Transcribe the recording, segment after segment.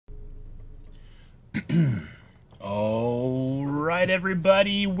All right,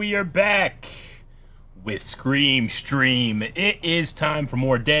 everybody, we are back with Scream Stream. It is time for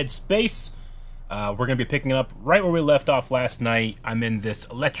more Dead Space. We're going to be picking up right where we left off last night. I'm in this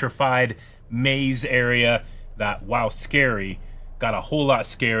electrified maze area that, while scary, got a whole lot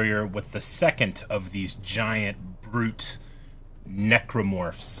scarier with the second of these giant brute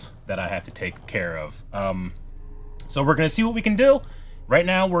necromorphs that I have to take care of. So we're going to see what we can do. Right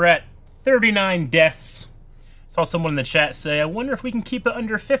now, we're at 39 deaths. Saw someone in the chat say, I wonder if we can keep it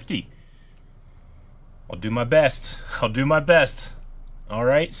under 50. I'll do my best. I'll do my best.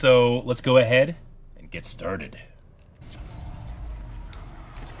 Alright, so let's go ahead and get started.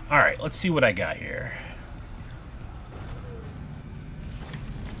 Alright, let's see what I got here.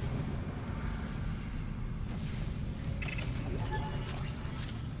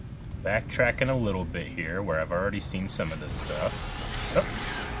 Backtracking a little bit here, where I've already seen some of this stuff. Oh.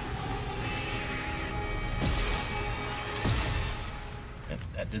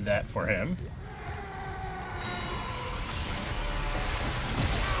 That did that for him.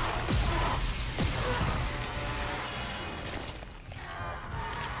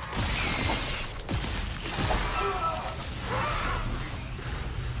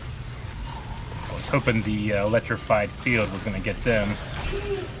 I was hoping the electrified field was going to get them.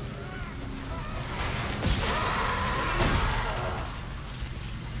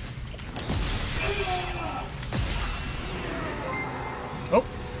 Oh,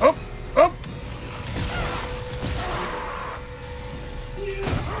 oh, oh!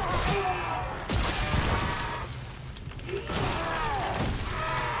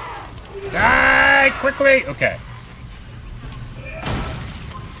 Die quickly! Okay.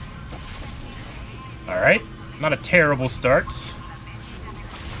 Alright. Not a terrible start.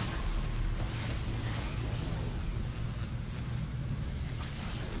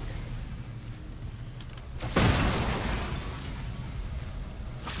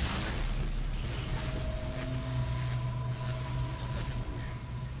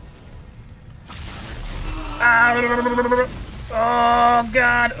 Oh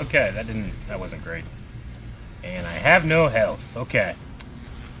god! Okay, that wasn't great. And I have no health. Okay.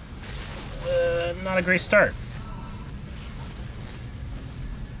 Not a great start.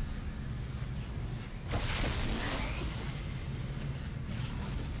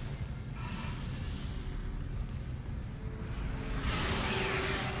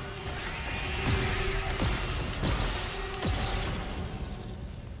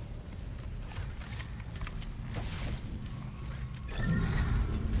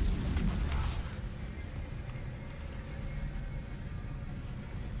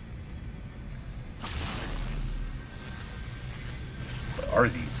 Are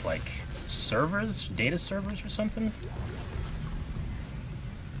these like servers, data servers or something?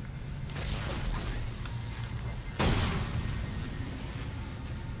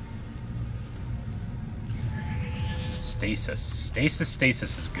 Stasis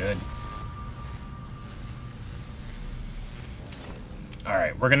is good.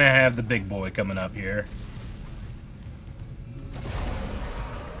 Alright, we're gonna have the big boy coming up here.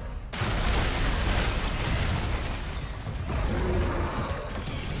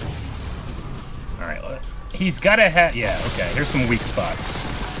 He's gotta have... Yeah, okay, here's some weak spots.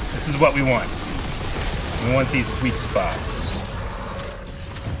 This is what we want. We want these weak spots.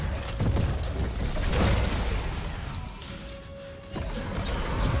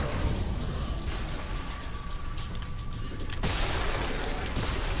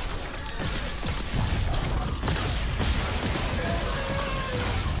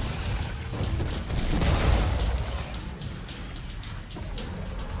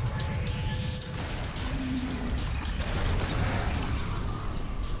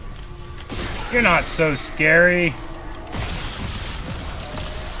 You're not so scary.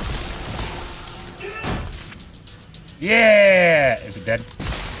 Yeah! Is it dead?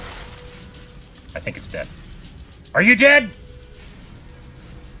 I think it's dead. Are you dead?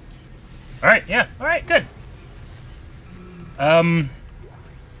 Alright, yeah. Alright, good.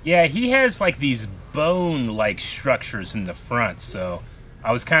 Yeah, he has like these bone-like structures in the front, so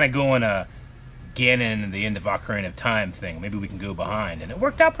I was kind of going a Ganon and the End of Ocarina of Time thing. Maybe we can go behind, and it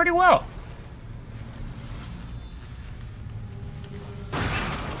worked out pretty well.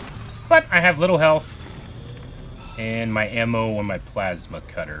 But I have little health, and my ammo on my plasma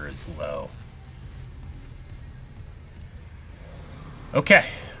cutter is low. Okay,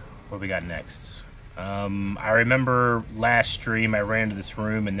 what do we got next? I remember last stream I ran into this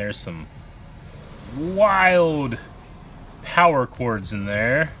room, and there's some wild power cords in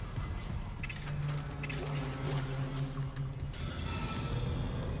there.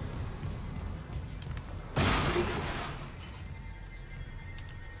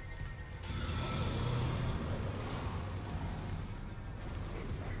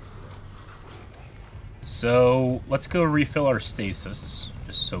 so let's go refill our stasis,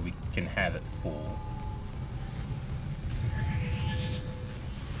 just so we can have it full.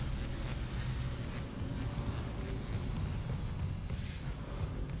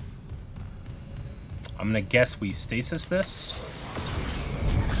 I'm gonna guess we stasis this.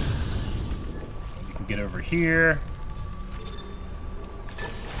 We can get over here.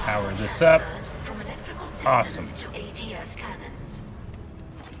 Power this up. Awesome.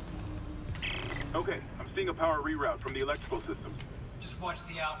 Okay, I'm seeing a power reroute from the electrical systems. Just watch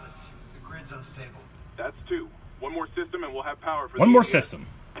the outlets. The grid's unstable. That's 2. One more system and we'll have power for One the more ADS. system.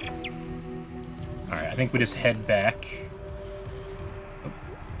 Alright, I think we just head back.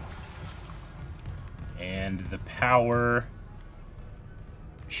 And the power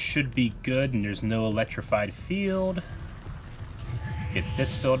should be good, and there's no electrified field. Get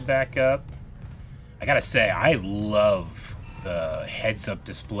this filled back up. I gotta say, I love the heads-up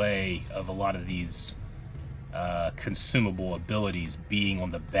display of a lot of these consumable abilities being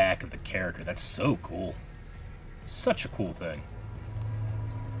on the back of the character. That's so cool. Such a cool thing.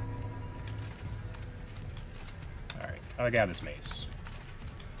 Alright, how do I get out of this maze?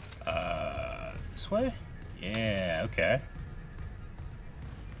 This way? Yeah, okay.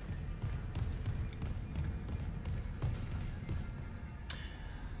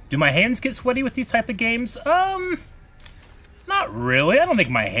 Do my hands get sweaty with these type of games? Not really. I don't think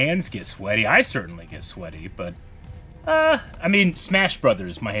my hands get sweaty. I certainly get sweaty, but I mean, Smash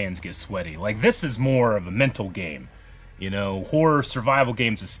Brothers, my hands get sweaty. Like, this is more of a mental game. You know, horror survival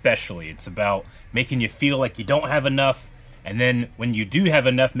games especially. It's about making you feel like you don't have enough, and then when you do have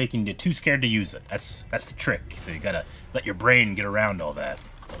enough, making you too scared to use it. That's the trick. So you gotta let your brain get around all that.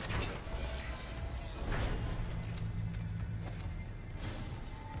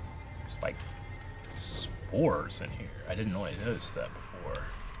 There's like spores in here. I didn't know I noticed that before.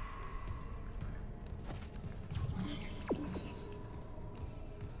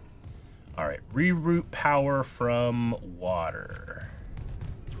 Alright, reroute power from water.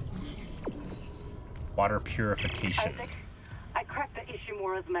 Water purification. Isaac, I cracked the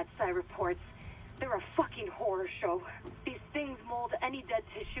Ishimura's MedSci reports. They're a fucking horror show. These things mold any dead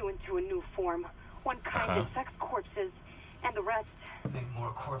tissue into a new form. One kind infects corpses, and the rest... Make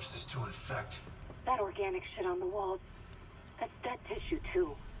more corpses to infect. That organic shit on the walls, that's dead tissue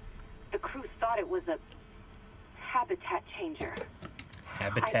too. The crew thought it was a habitat changer.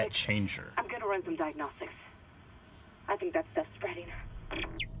 Habitat changer. I'm gonna run some diagnostics. I think that stuff's spreading.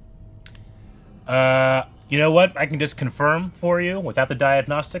 You know what? I can just confirm for you without the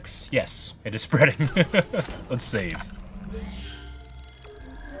diagnostics. Yes, it is spreading. Let's save.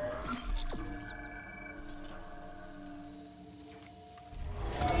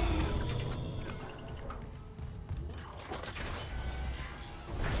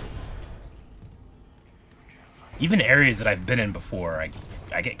 Even areas that I've been in before,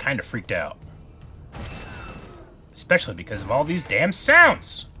 I get kind of freaked out. Especially because of all these damn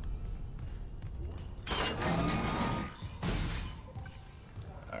sounds!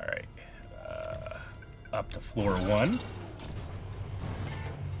 Alright. Up to floor 1.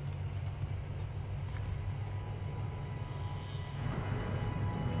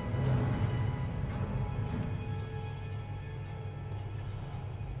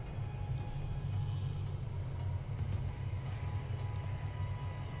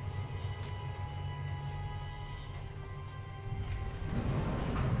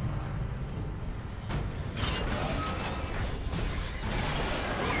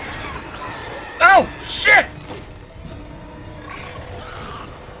 Oh, shit!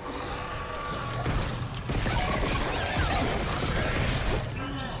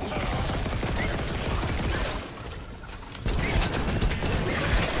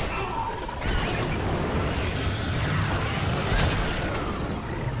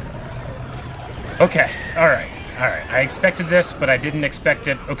 Okay, alright. Alright, I expected this, but I didn't expect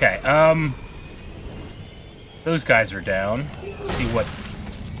it. Okay, those guys are down. Let's see what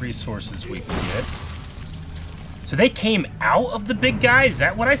resources we can get. So they came out of the big guy? Is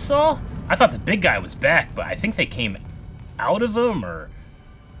that what I saw? I thought the big guy was back, but I think they came out of him, or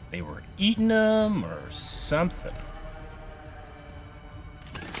they were eating him, or something.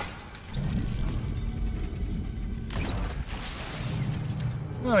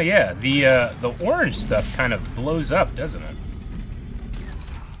 Oh yeah, the orange stuff kind of blows up, doesn't it?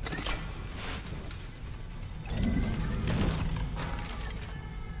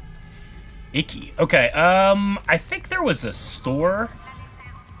 Icky. Okay, I think there was a store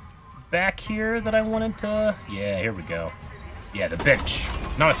back here that I wanted to... Yeah, here we go. Yeah, the bench.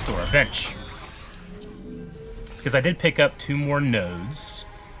 Not a store, a bench. Because I did pick up 2 more nodes.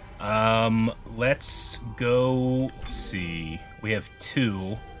 Let's go see. We have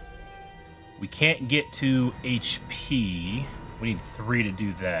 2. We can't get to HP. We need 3 to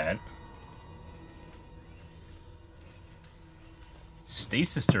do that.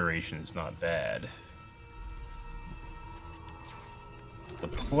 Stasis duration is not bad. The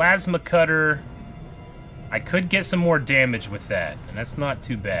plasma cutter, I could get some more damage with that, and that's not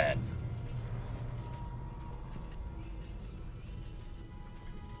too bad.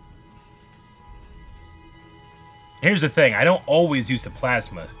 Here's the thing, I don't always use the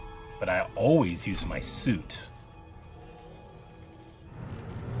plasma, but I always use my suit.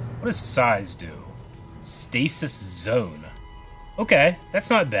 What does size do? Stasis zone. Okay,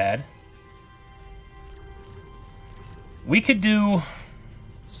 that's not bad. We could do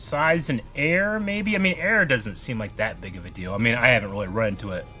size and air, maybe? I mean, air doesn't seem like that big of a deal. I mean, I haven't really run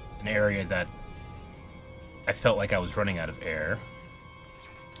into an area that I felt like I was running out of air.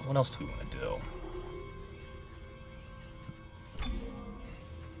 What else do we want to do?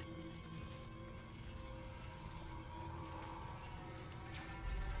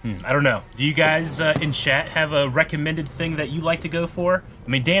 I don't know. Do you guys in chat have a recommended thing that you like to go for? I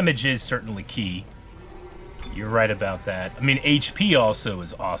mean, damage is certainly key. You're right about that. I mean, HP also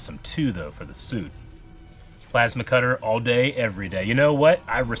is awesome too, though, for the suit. Plasma cutter all day, every day. You know what?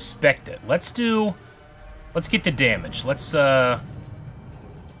 I respect it. Let's get to damage. Let's do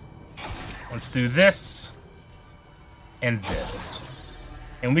this and this.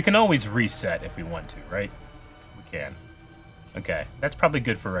 And we can always reset if we want to, right? We can. Okay, that's probably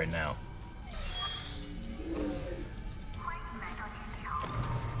good for right now.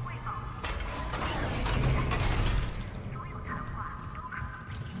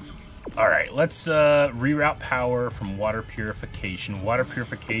 Alright, let's reroute power from water purification. Water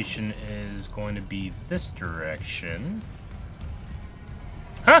purification is going to be this direction.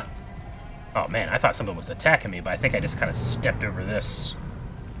 Huh? Oh man, I thought something was attacking me, but I think I just kind of stepped over this.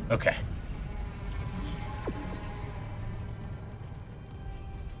 Okay.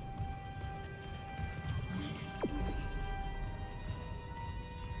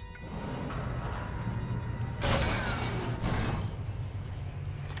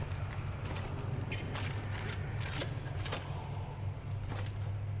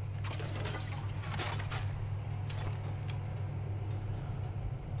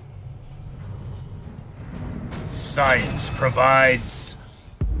 Science provides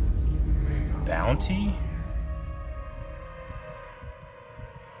bounty?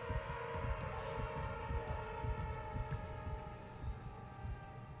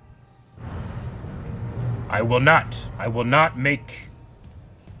 I will not make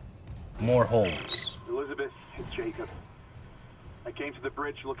more holes. Elizabeth, it's Jacob. I came to the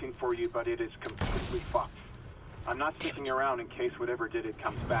bridge looking for you, but it is completely fucked. I'm not sticking around in case whatever did it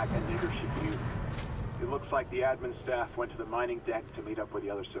comes back, and neither should you. It looks like the admin staff went to the mining deck to meet up with the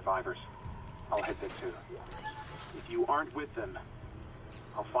other survivors. I'll head there too. If you aren't with them,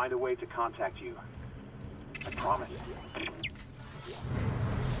 I'll find a way to contact you. I promise.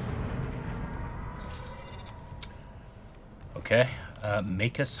 Okay,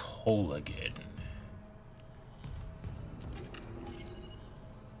 make us whole again.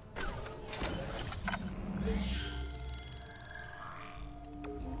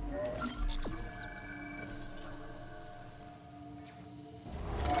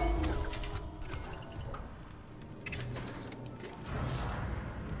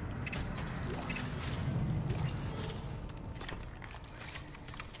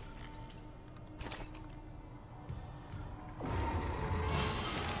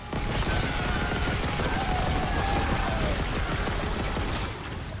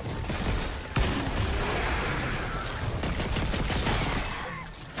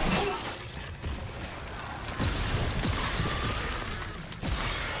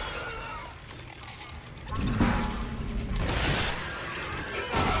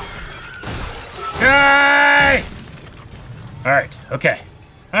 Die! Alright, okay.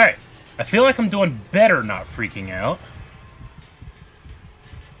 Alright. I feel like I'm doing better not freaking out.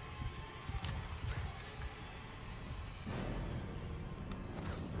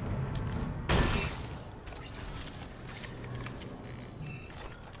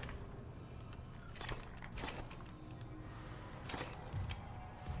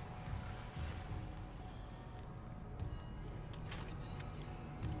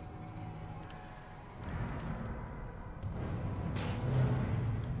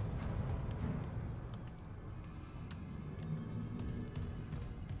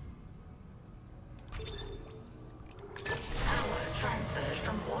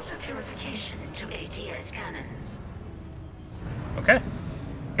 Okay,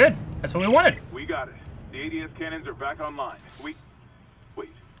 good. That's what we wanted. We got it. The ADS cannons are back online. Wait,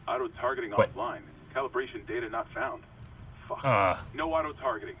 auto-targeting What? offline. Calibration data not found. Fuck. No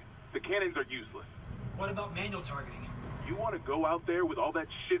auto-targeting. The cannons are useless. What about manual targeting? You want to go out there with all that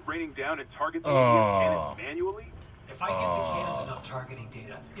shit raining down and target the ADS cannons manually? If I give the cannons enough targeting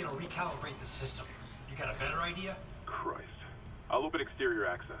data, it'll recalibrate the system. You got a better idea? Christ. I'll open exterior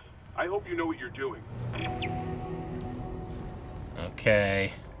access. I hope you know what you're doing.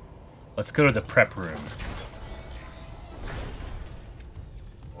 Okay. Let's go to the prep room.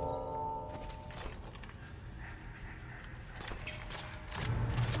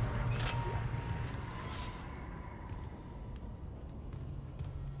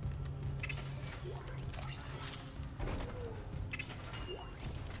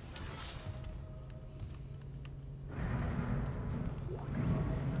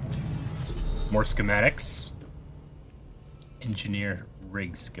 More schematics. Engineer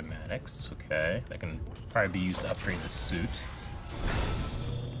rig schematics. Okay, that can probably be used to upgrade the suit.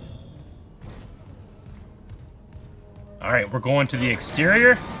 Alright, we're going to the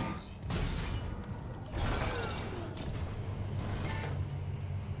exterior.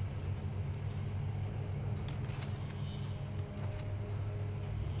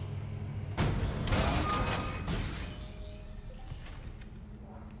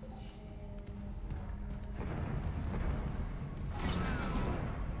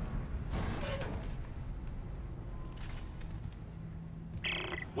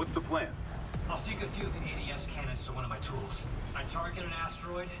 What's the plan? I'll sink a few of the ADS cannons to one of my tools. I target an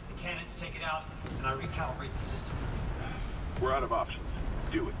asteroid, the cannons take it out, and I recalibrate the system. We're out of options.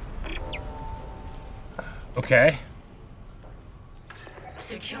 Do it. Okay.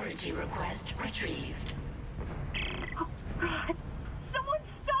 Security request retrieved. Oh, God. Someone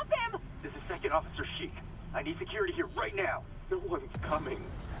stop him! This is Second Officer Sheik. I need security here right now. No one's coming.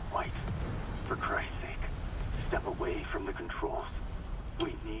 White, for Christ's sake, step away from the controls.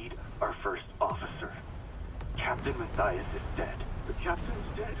 We need our first officer. Captain Matthias is dead. The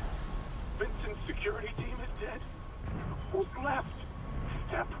captain's dead? Vincent's security team is dead? Who's left?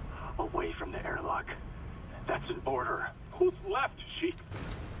 Step away from the airlock. That's an order. Who's left, Sheik?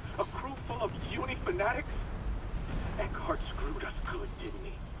 A crew full of uni fanatics? Eckhart screwed us good, didn't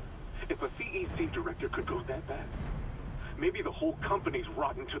he? If a CEC director could go that bad, maybe the whole company's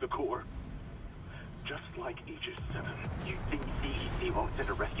rotten to the core. Just like Aegis 7. You think CEC won't send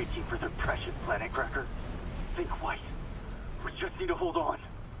a rescue team for their precious planet cracker? Think White. We just need to hold on.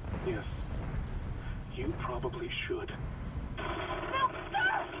 Yes. You probably should. No,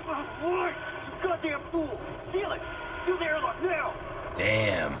 stop! What? You goddamn fool! Seal it! Seal the airlock now!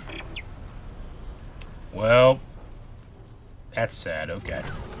 Damn. Well, that's sad. Okay.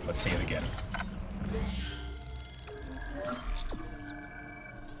 Let's see it again.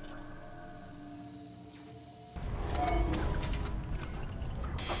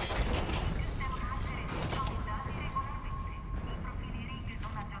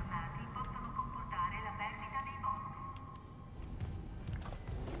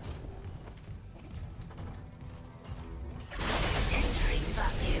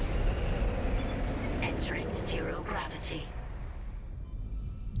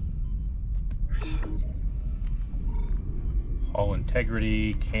 Hull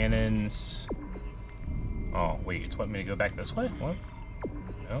integrity, cannons. Oh, wait, it's wanting me to go back this way? What?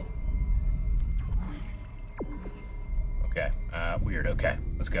 No. Okay, weird. Okay,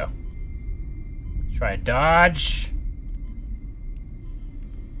 let's go. Try dodge.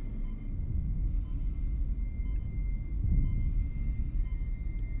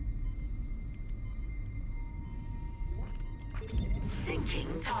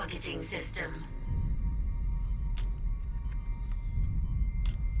 Syncing targeting system.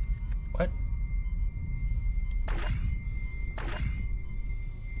 What?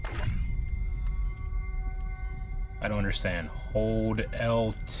 I don't understand. Hold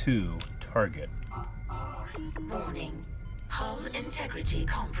L2 target. Warning. Hull integrity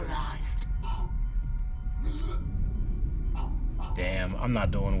compromised. Damn, I'm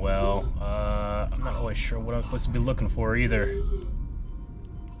not doing well. I'm not always sure what I'm supposed to be looking for either.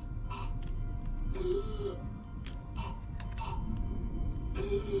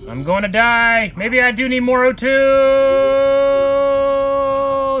 I'm going to die. Maybe I do need more O2.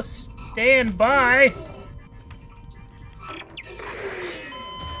 Stand by.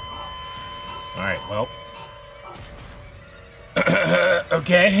 All right, well.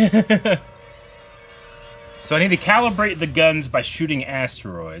 Okay. So I need to calibrate the guns by shooting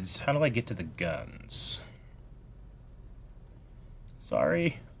asteroids. How do I get to the guns?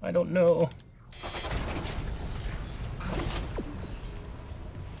 Sorry, I don't know.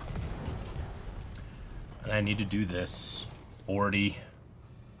 I need to do this. 40.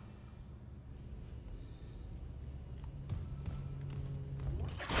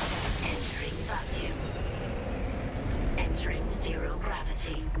 Entering vacuum. Entering zero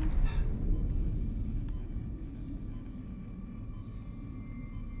gravity.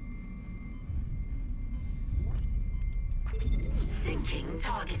 Syncing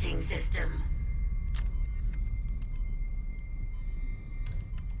targeting system.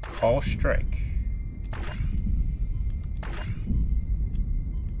 Call strike.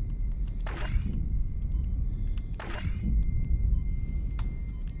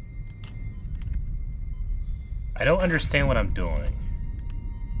 I don't understand what I'm doing.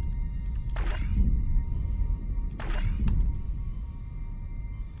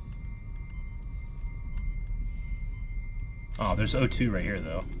 Oh, there's O2 right here,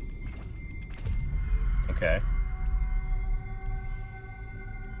 though. Okay.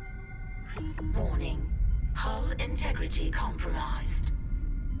 Warning. Hull integrity compromised.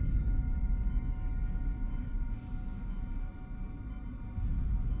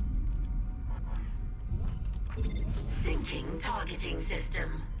 Syncing targeting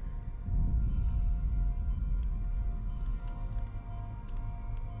system.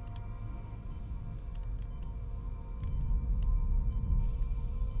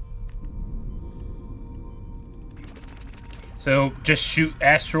 So, just shoot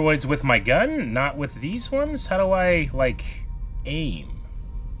asteroids with my gun, not with these ones? How do I, like, aim?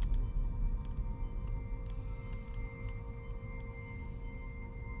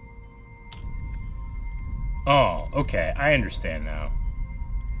 Oh, okay. I understand now.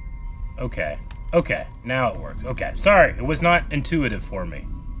 Okay. Okay. Now it works. Okay. Sorry. It was not intuitive for me.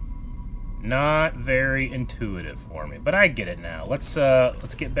 Not very intuitive for me. But I get it now. Let's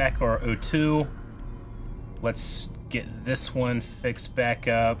get back our O2. Let's get this one fixed back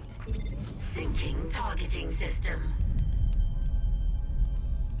up. Syncing targeting system.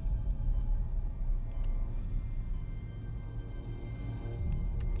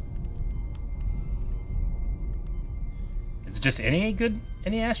 Is it just any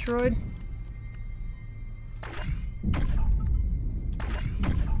asteroid?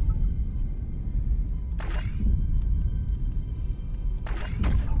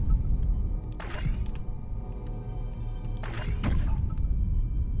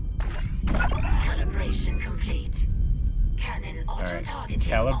 Calibration complete. Cannon auto-targeting.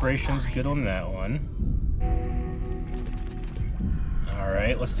 Calibration's good on that one.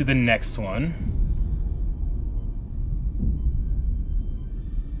 Alright, let's do the next one.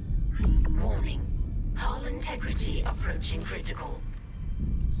 Warning. Hull integrity approaching critical.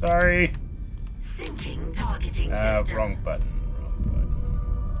 Sorry. Syncing targeting system. Wrong button.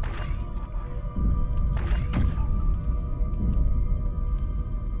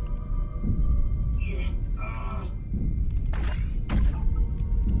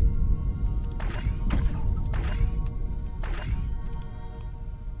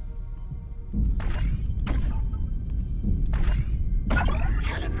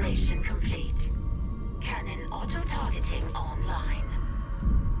 Calibration complete. Cannon auto-targeting online.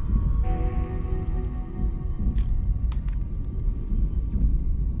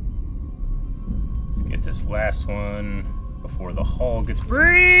 Let's get this last one before the hull gets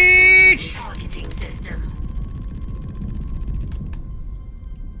breached. Targeting system.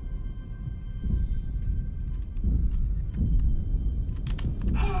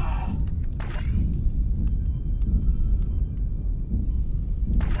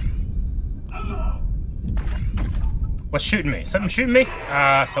 What's shooting me? Something shooting me?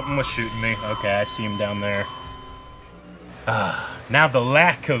 Something was shooting me. Okay, I see him down there. Now the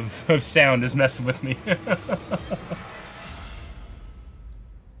lack of sound is messing with me.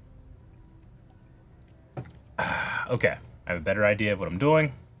 Okay, I have a better idea of what I'm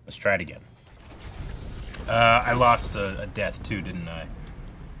doing. Let's try it again. I lost a death too, didn't I?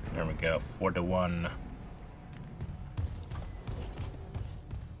 There we go, 4-1.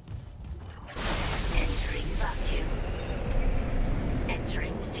 Entering vacuum.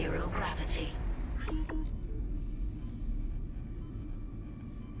 Entering zero gravity.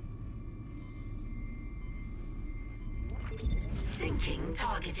 Syncing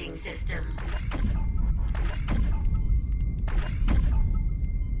targeting system.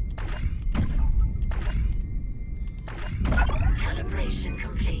 Calibration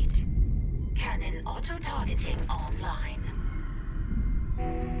complete. Cannon auto-targeting online.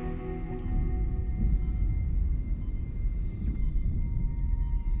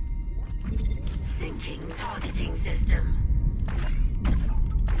 Syncing targeting system.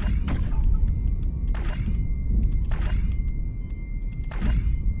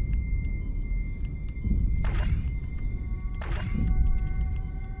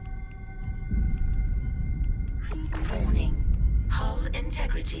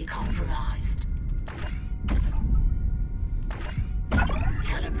 Security compromised.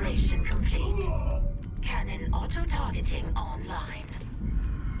 Calibration complete. Cannon auto-targeting online.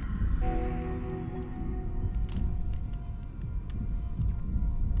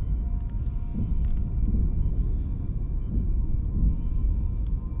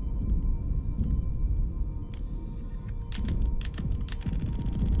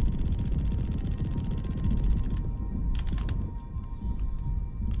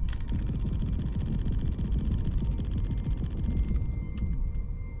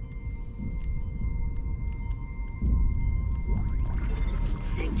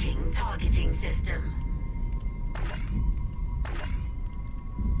 Syncing targeting system.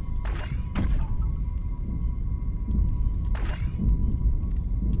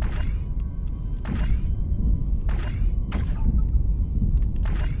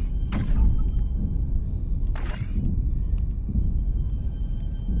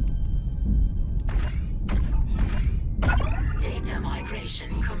 Data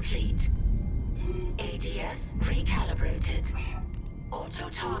migration complete. ADS recalibrated.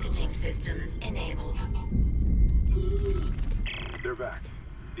 Auto-targeting systems enabled. They're back.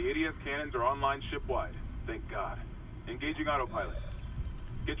 The ADS cannons are online ship-wide. Thank God. Engaging autopilot.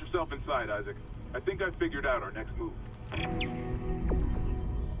 Get yourself inside, Isaac. I think I've figured out our next move.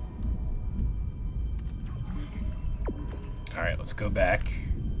 Alright, let's go back.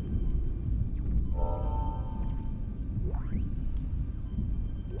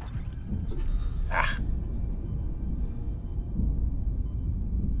 Ah.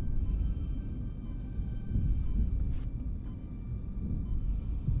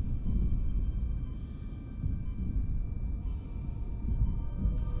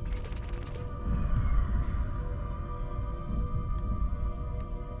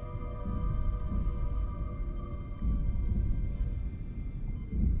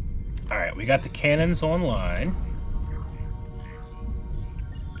 Alright, we got the cannons online.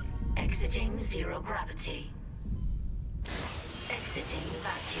 Exiting zero gravity. Exiting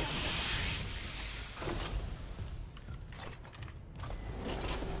vacuum.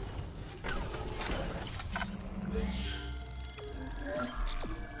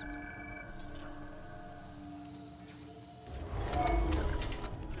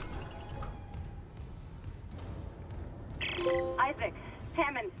 Isaac,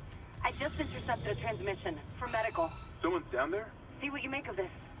 Hammond, I just intercepted a transmission for medical. Someone's down there? See what you make of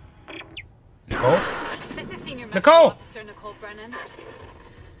this. Nicole? This is Senior Nicole! Medical Officer Nicole Brennan.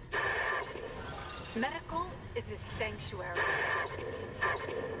 Medical is a sanctuary.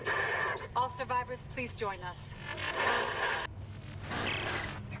 All survivors, please join us.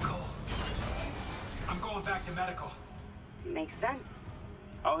 Nicole, I'm going back to medical. Makes sense.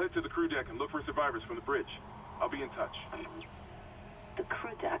 I'll head to the crew deck and look for survivors from the bridge. I'll be in touch. The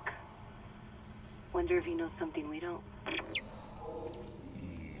crew deck. Wonder if he knows something we don't.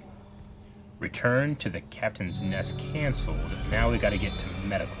 Return to the captain's nest canceled. Now we gotta get to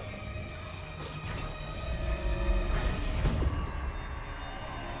medical.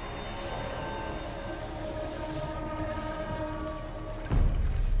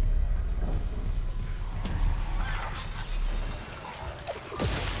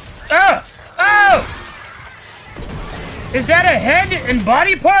 Ah! Oh! Is that a head and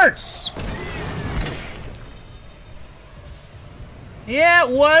body parts? Yeah, it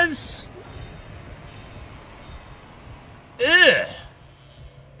was. Ugh.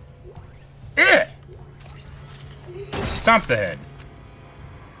 Ugh. Stomp the head.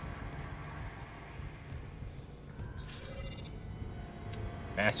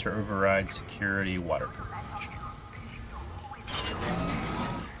 Master override security water purification.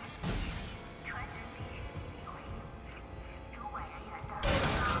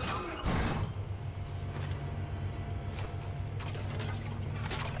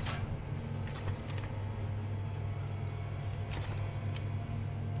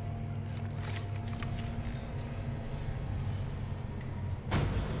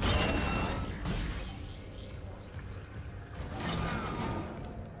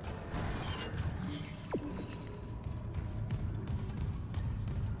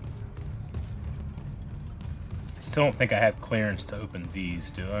 Still don't think I have clearance to open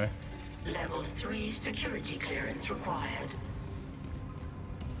these, do I? Level 3 security clearance required.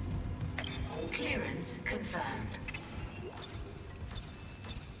 Clearance confirmed.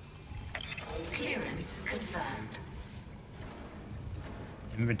 Clearance confirmed.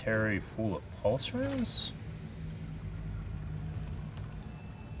 Inventory full of pulse rounds?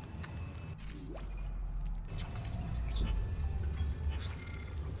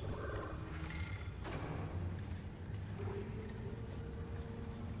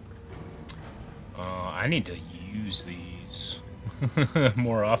 I need to use these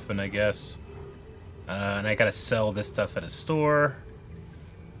more often, I guess. And I gotta sell this stuff at a store.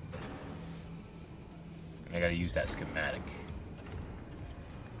 I gotta use that schematic.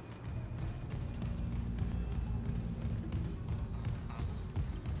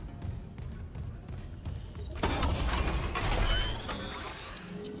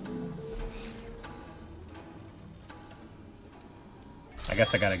 I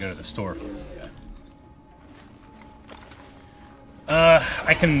guess I gotta go to the store for that.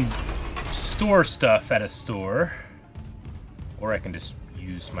 I can store stuff at a store. Or I can just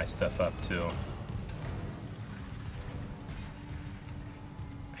use my stuff up, too.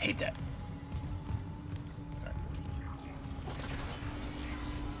 I hate that. Right.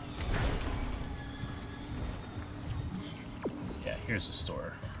 Yeah, here's the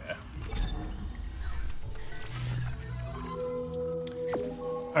store. Okay.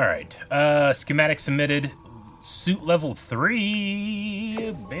 Alright, schematic submitted. Suit level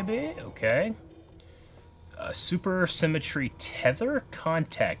 3, baby. Okay. Super symmetry tether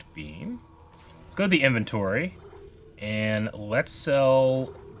contact beam. Let's go to the inventory. And let's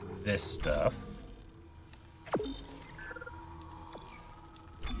sell this stuff.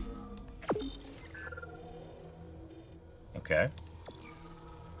 Okay.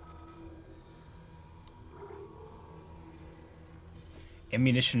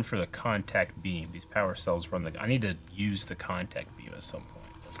 Ammunition for the contact beam. These power cells run the... I need to use the contact beam at some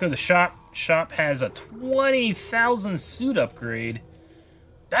point. Let's go to the shop. Shop has a 20,000 suit upgrade.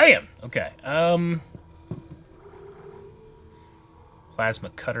 Damn! Okay. Plasma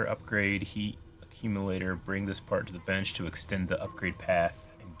cutter upgrade. Heat accumulator. Bring this part to the bench to extend the upgrade path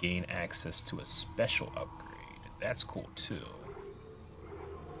and gain access to a special upgrade. That's cool, too.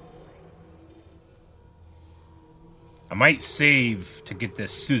 I might save to get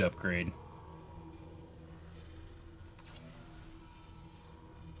this suit upgrade.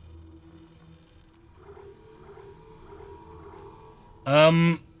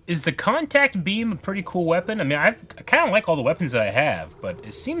 Is the contact beam a pretty cool weapon? I mean, I kind of like all the weapons that I have, but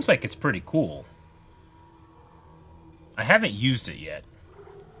it seems like it's pretty cool. I haven't used it yet.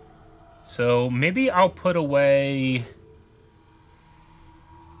 So maybe I'll put away...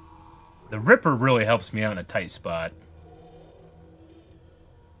 The Ripper really helps me out in a tight spot.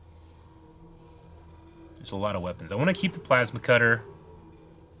 There's a lot of weapons. I want to keep the plasma cutter.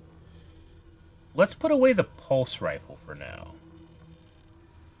 Let's put away the pulse rifle for now.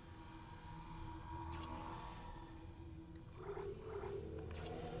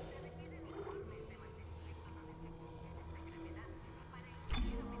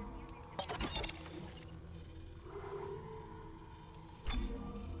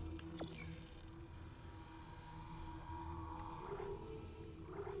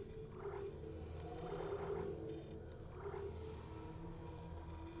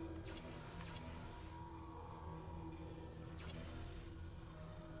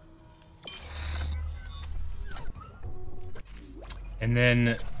 And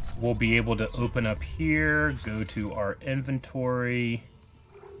then we'll be able to open up here, go to our inventory,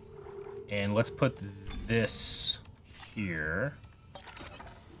 and let's put this here.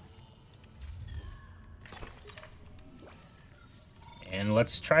 And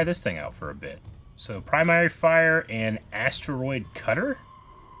let's try this thing out for a bit. So primary fire and asteroid cutter?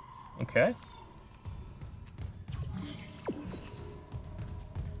 Okay.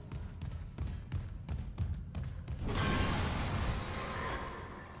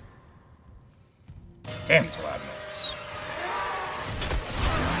 Damn, it's a loud noise.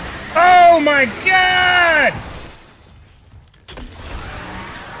 Oh my god!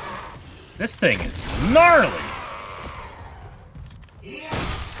 This thing is gnarly.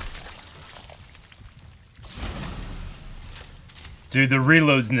 Dude, the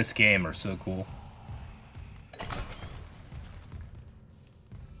reloads in this game are so cool. Where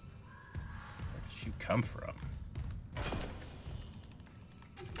did you come from?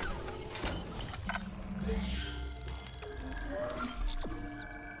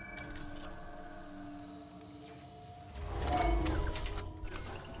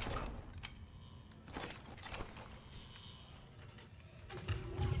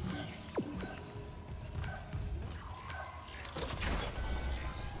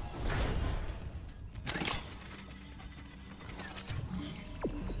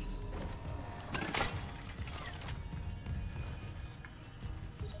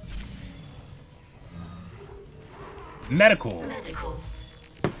 Medical.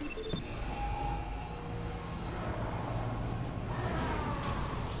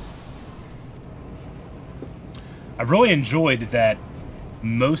 I really enjoyed that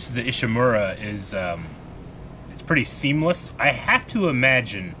most of the Ishimura is it's pretty seamless. I have to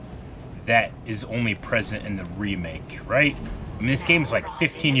imagine that is only present in the remake, right? I mean, this game's like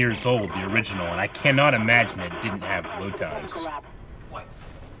 15 years old, the original, and I cannot imagine it didn't have load times. What?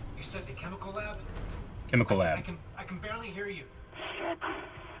 You said the chemical lab? Chemical lab. I can barely hear you.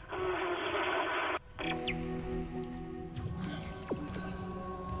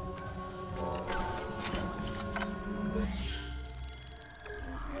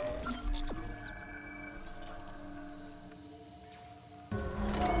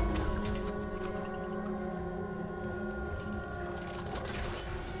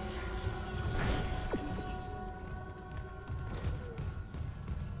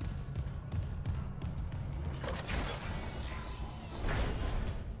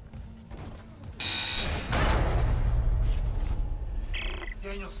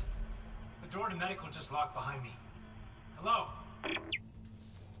 Daniels, the door to medical just locked behind me. Hello?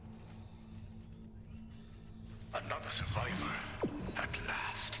 Another survivor, at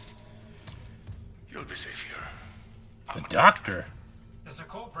last. You'll be safe here. The doctor? Is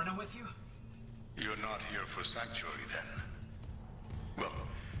Nicole Brennan with you? You're not here for sanctuary, then? Well,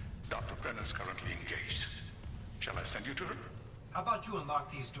 Dr. Brennan's currently engaged. Shall I send you to her? How about you unlock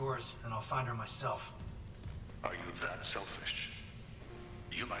these doors, and I'll find her myself? Are you that selfish?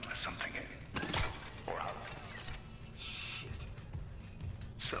 You might let something in. Or out. Shit.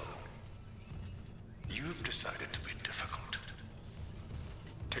 So, you've decided to be difficult.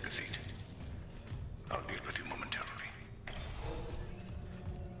 Take a seat. I'll deal with you momentarily.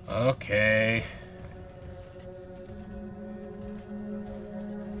 Okay.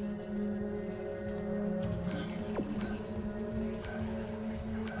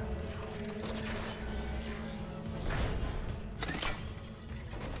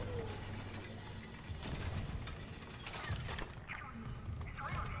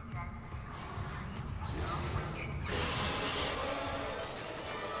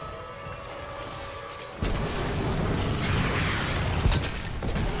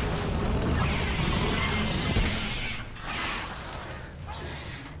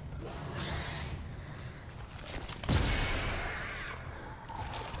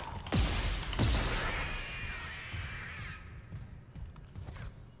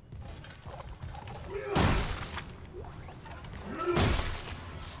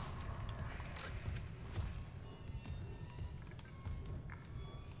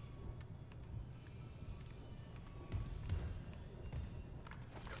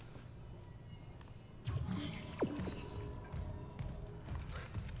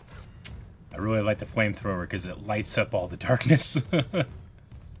 I really like the flamethrower because it lights up all the darkness.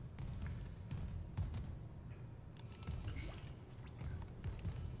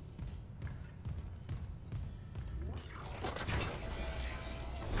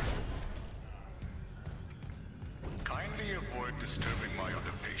 Kindly avoid disturbing my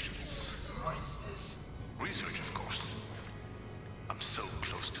other patients. What is this? Research, of course. I'm so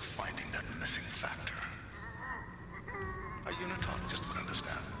close to finding that missing factor. A unitologist would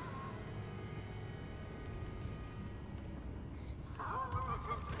understand.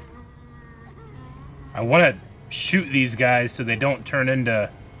 I want to shoot these guys so they don't turn into...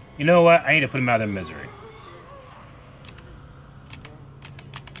 You know what? I need to put them out of their misery.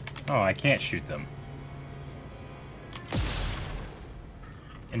 Oh, I can't shoot them.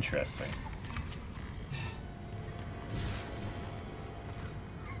 Interesting.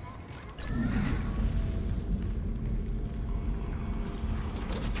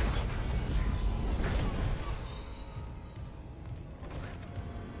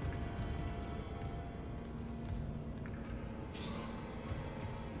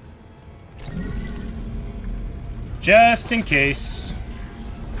 Just in case.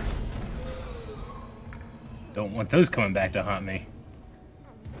 Don't want those coming back to haunt me.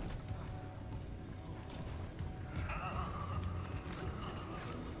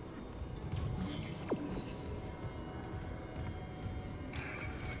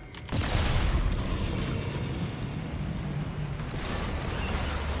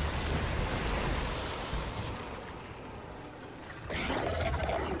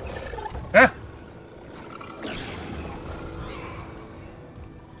 Ah!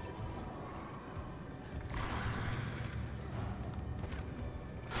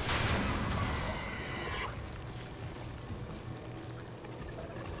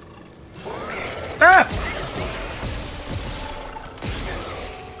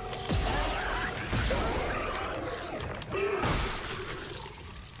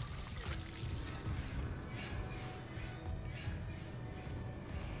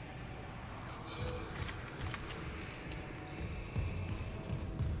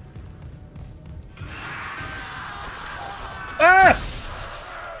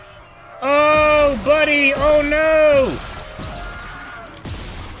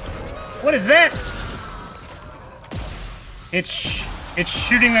 What is that? It's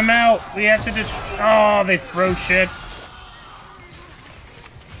shooting them out. We have to just... Oh, they throw shit.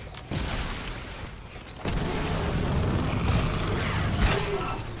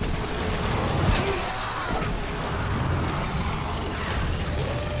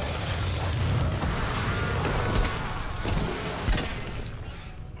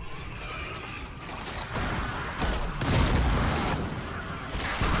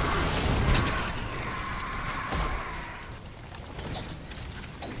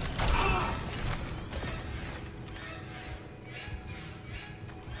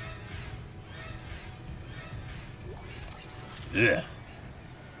 Ugh.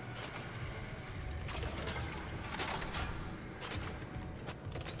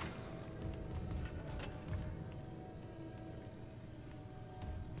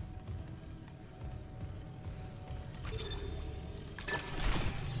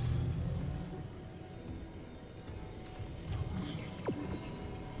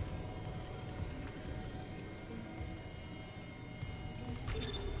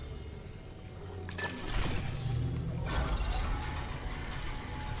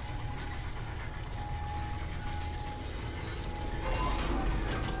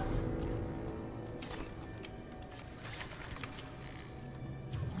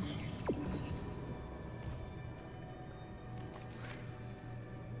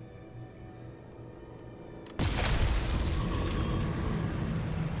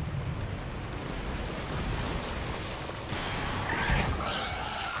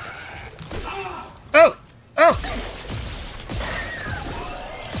 Oh! Oh!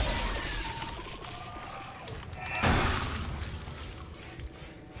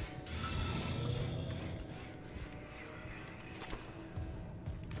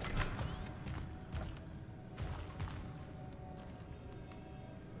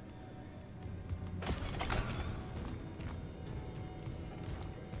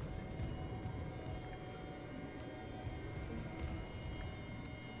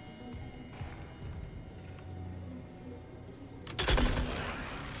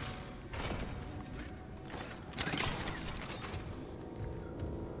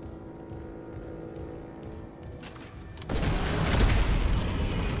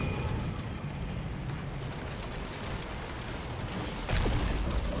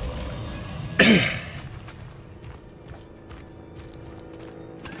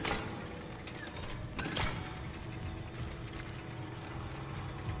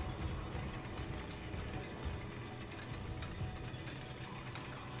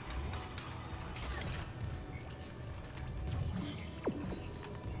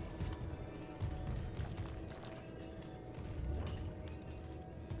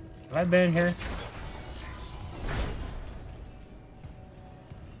 Have I been here?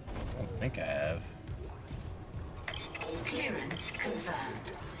 I don't think I have. Clearance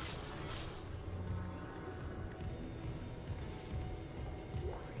confirmed.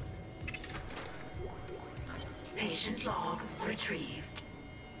 Patient log retrieved.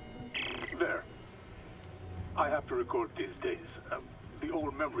 There. I have to record these days. The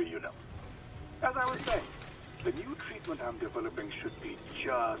old memory, you know. As I was saying, the new treatment I'm developing should be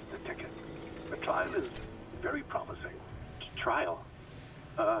just the ticket. The trial is very promising. Trial?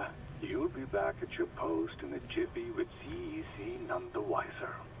 You'll be back at your post in a jiffy with CEC none the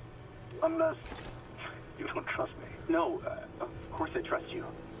wiser. Unless you don't trust me. No, of course I trust you.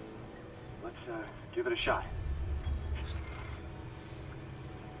 Let's, give it a shot.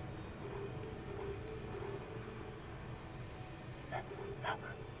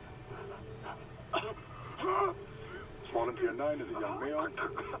 Volunteer 9 is a young male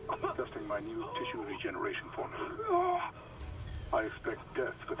testing my new tissue regeneration formula. I expect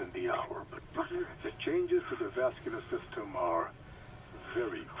death within the hour, but the changes to the vascular system are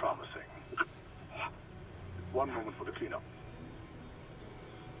very promising. One moment for the cleanup.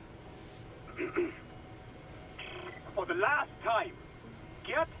 For the last time,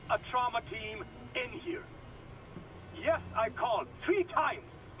 get a trauma team in here. Yes, I called 3 times.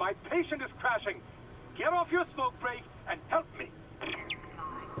 My patient is crashing. Get off your smoke break and help me.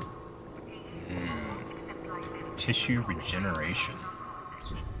 Tissue regeneration.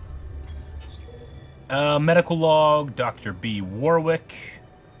 Medical log, Dr. B. Warwick.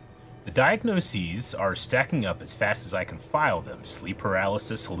 The diagnoses are stacking up as fast as I can file them. Sleep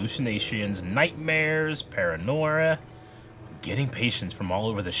paralysis, hallucinations, nightmares, paranoia. I'm getting patients from all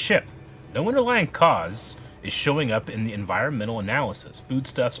over the ship. No underlying cause is showing up in the environmental analysis,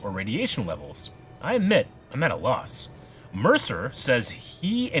 foodstuffs, or radiation levels. I admit, I'm at a loss. Mercer says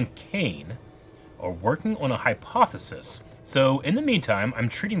he and Kane are working on a hypothesis So, in the meantime, I'm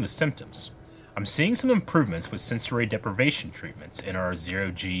treating the symptoms. I'm seeing some improvements with sensory deprivation treatments in our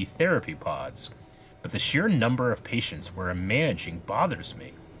zero-G therapy pods, but the sheer number of patients we're managing bothers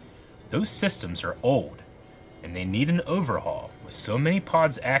me. Those systems are old, and they need an overhaul. With so many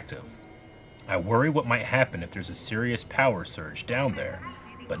pods active, I worry what might happen if there's a serious power surge down there,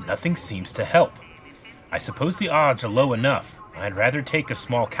 but nothing seems to help. I suppose the odds are low enough. I'd rather take a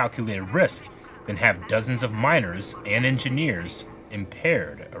small calculated risk than have dozens of miners and engineers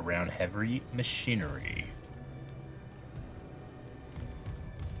impaired around heavy machinery.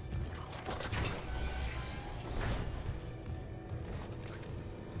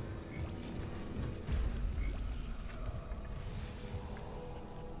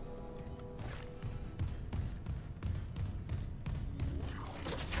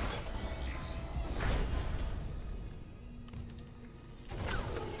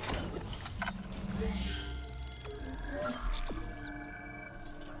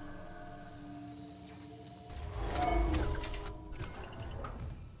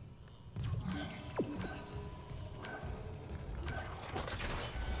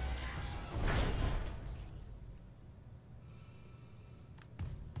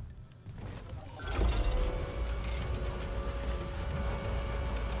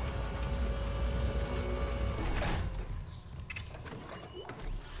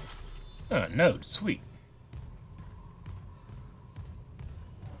 Oh, no, sweet.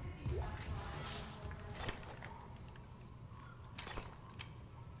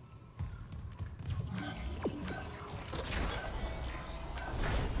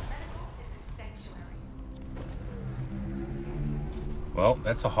 Well,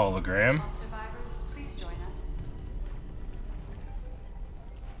 that's a hologram. Survivors, please join us.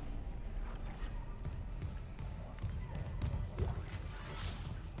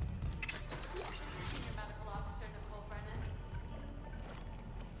 Senior Medical Officer Nicole Brennan.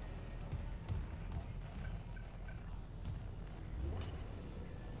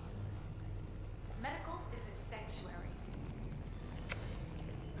 Medical is a sanctuary.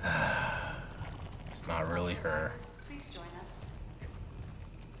 It's not really her. Survivors, please join us.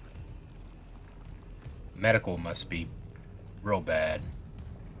 Medical must be real bad.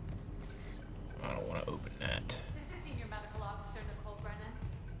 I don't want to open that. This is Senior Medical Officer Nicole Brennan.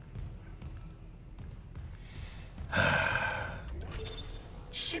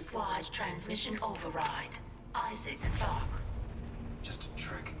 Shipwide transmission override. Isaac Clarke. Just a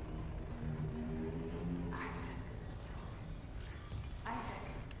trick. Isaac. Isaac.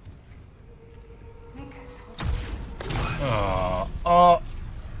 Make us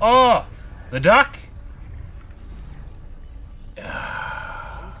Oh, the duck?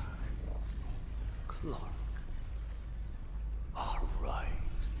 Clarke. All right.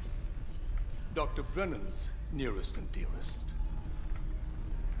 Dr. Brennan's nearest and dearest.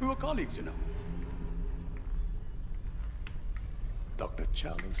 We were colleagues, you know. Dr.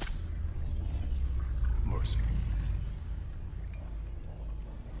 Chalice Mercer.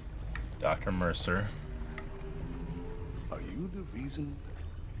 Dr. Mercer. Are you the reason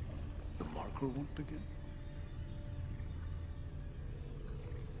the marker won't begin?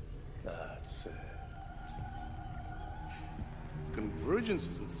 That's it. Convergence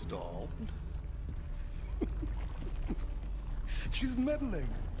is installed. She's meddling.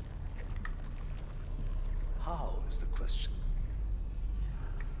 How is the question?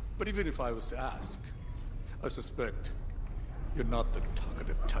 But even if I was to ask, I suspect you're not the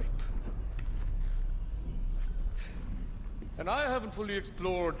talkative type. And I haven't fully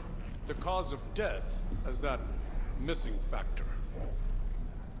explored the cause of death as that missing factor.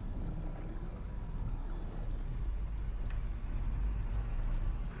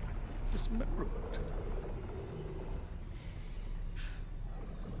 Dismemberment.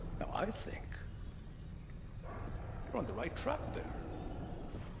 Now I think you're on the right track there.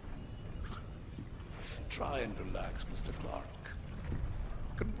 Try and relax, Mr. Clarke.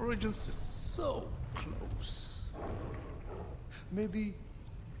 Convergence is so close. Maybe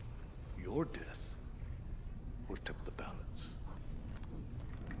your death will tip the balance.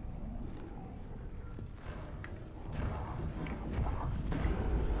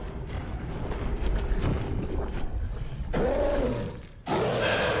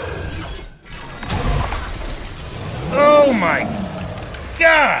 Oh my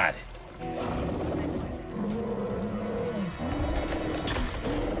God!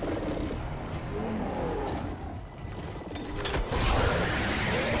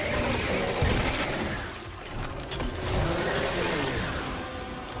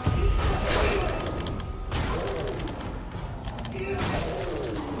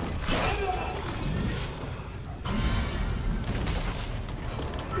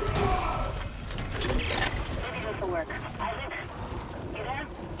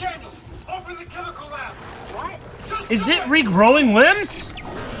 Is it regrowing limbs?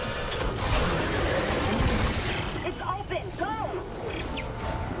 It's open. Go.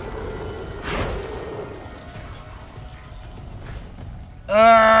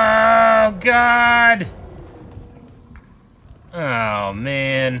 Oh, God. Oh,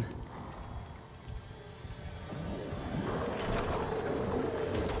 man.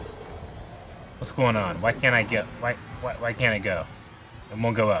 What's going on? Why can't I get... Why can't I go? It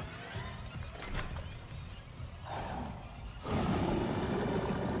won't go up.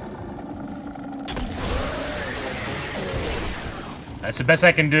 That's the best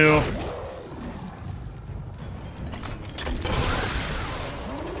I can do.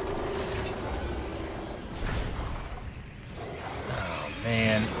 Oh,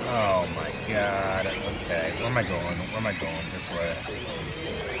 man. Oh, my God. Okay. Where am I going? Where am I going? This way.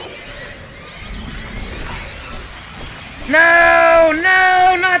 No!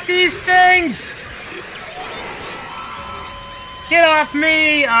 No! Not these things! Get off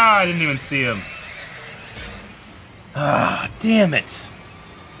me! Ah, I didn't even see him. Ah, damn it.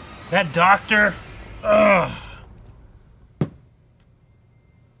 That doctor. Ugh.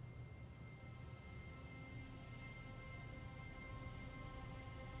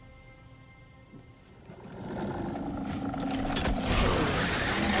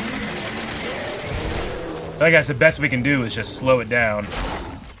 I guess the best we can do is just slow it down.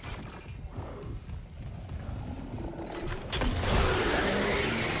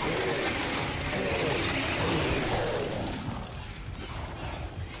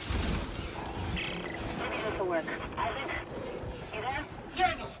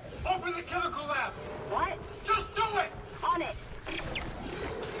 Daniels, open the chemical lab. What? Just do it. On it.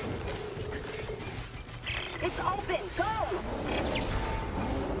 It's open. Go.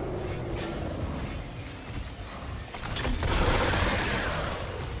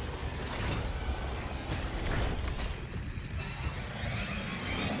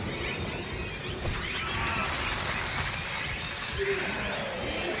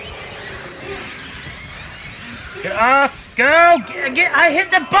 Get off! Go! Get! I hit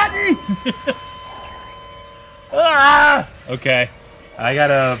the button! Ah! Okay. I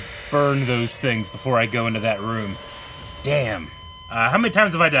gotta burn those things before I go into that room. Damn. How many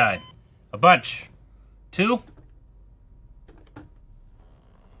times have I died? A bunch. 2?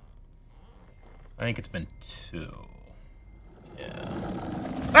 I think it's been 2. Yeah.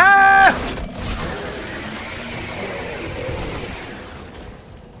 Ah!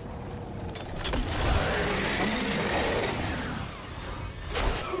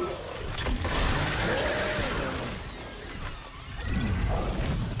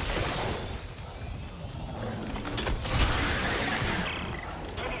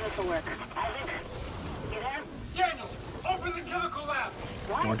 Daniels, open the chemical lab.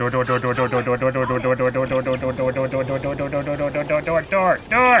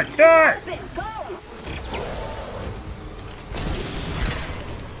 Door!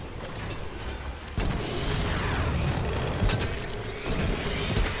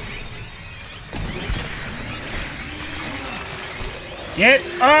 Get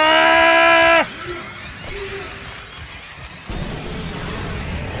off!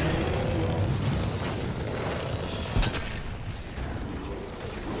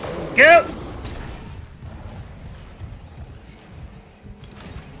 Go!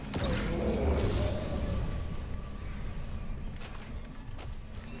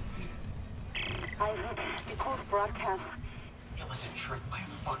 Isaac, Nicole's broadcast. It was a trick by a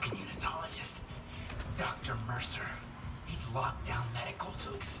fucking unitologist. Dr. Mercer. He's locked down medical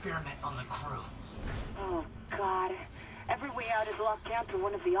to experiment on the crew. Oh, God. Every way out is locked down through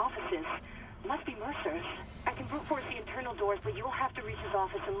one of the offices. Must be Mercer's. I can brute force the internal doors, but you'll have to reach his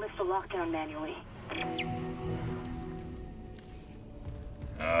office and lift the lockdown manually.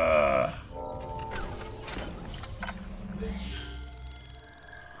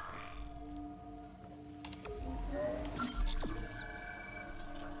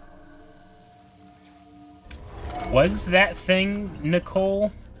 Was that thing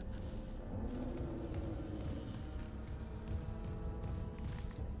Nicole?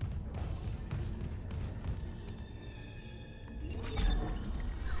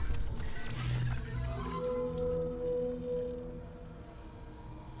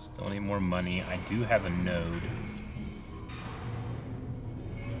 Still need more money. I do have a node.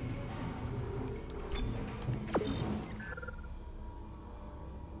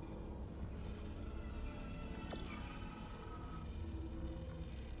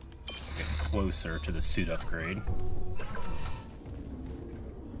 Closer to the suit upgrade.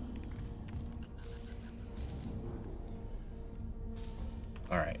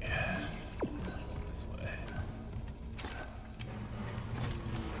 All right. This way.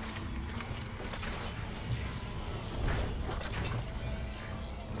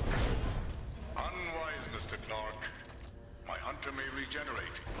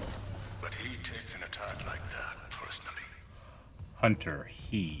 regenerate. But he takes an attack like that personally. Hunter,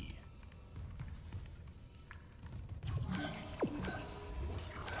 he.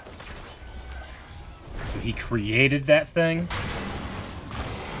 So he created that thing?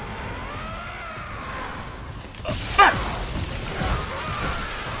 Oh, fuck!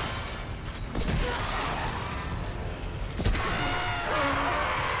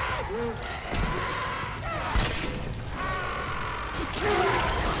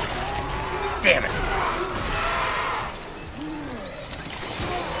 Damn it.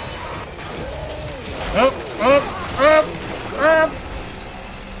 Up.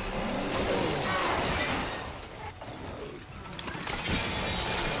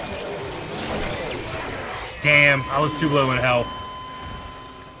 Damn, I was too low in health.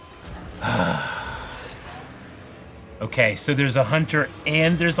 Okay, so there's a hunter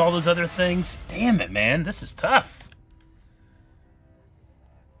and there's all those other things. Damn it, man, this is tough.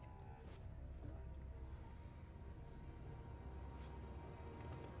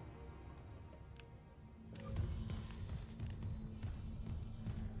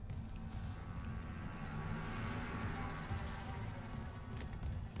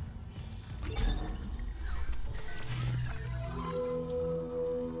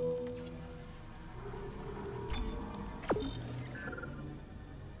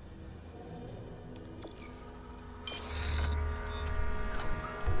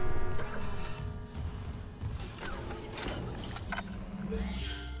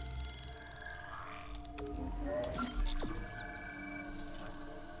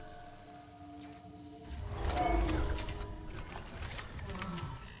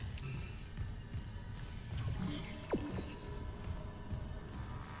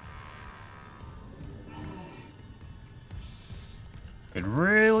 Could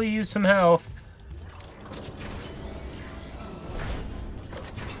really use some health.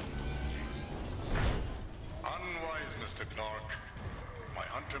 Unwise, Mr. Clark. My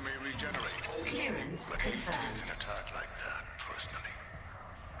hunter may regenerate. Clearance But he takes confirmed. an attack like that personally.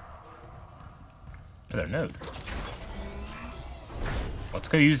 Another node. Let's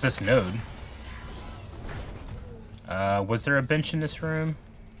go use this node. Was there a bench in this room?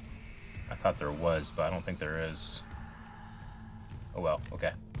 I thought there was, but I don't think there is. Oh well,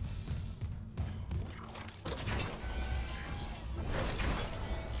 okay.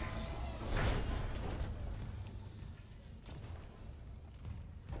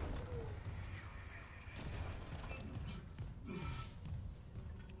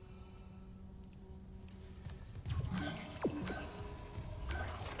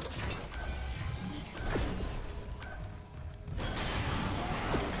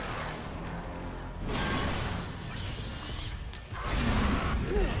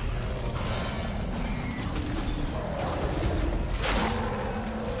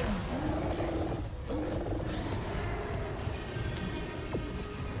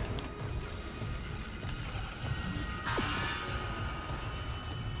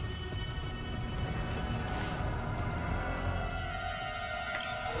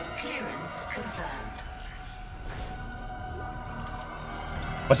 Clearance confirmed.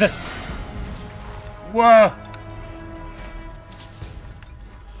 What's this? Whoa!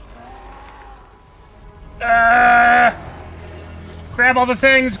 Grab all the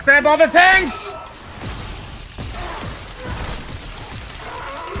things! Grab all the things!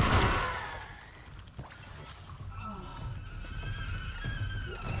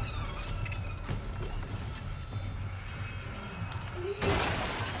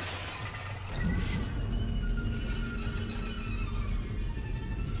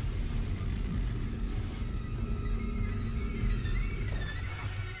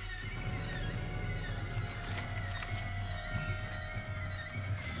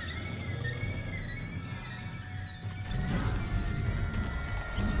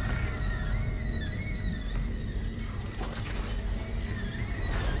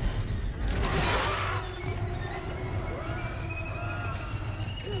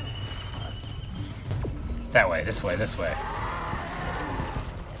 That way, this way, this way.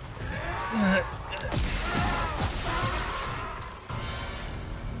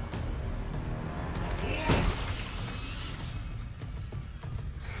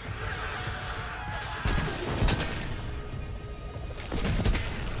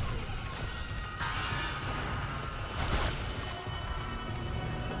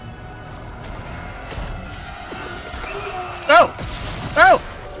 Oh! Oh!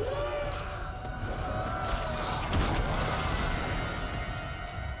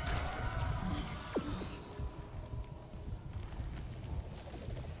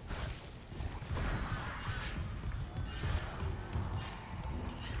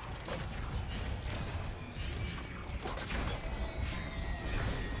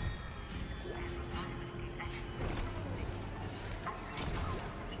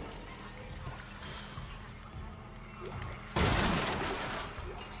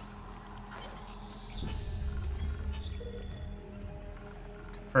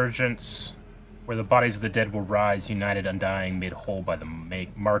 purgence, where the bodies of the dead will rise, united, undying, made whole by the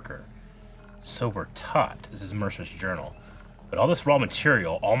marker. So we're taught. This is Mercer's journal. But all this raw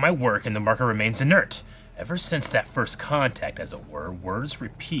material, all my work, and the marker remains inert. Ever since that first contact, as it were, words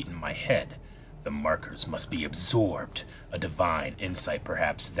repeat in my head. The markers must be absorbed. A divine insight,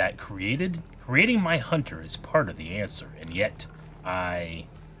 perhaps, that creating my hunter is part of the answer, and yet I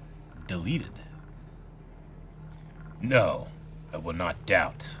deleted. No, I will not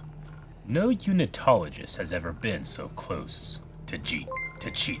doubt. No unitologist has ever been so close to cheat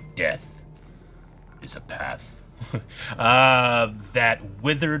death. Is a path. That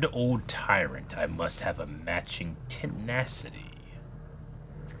withered old tyrant, I must have a matching tenacity.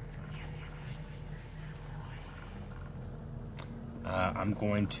 I'm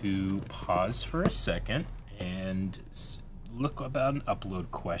going to pause for a second and look about an upload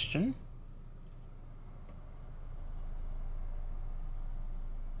question.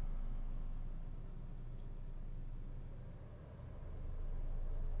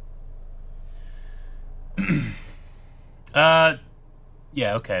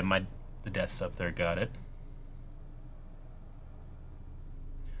 Yeah, okay, the death's up there, got it.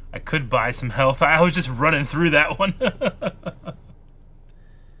 I could buy some health. I was just running through that one.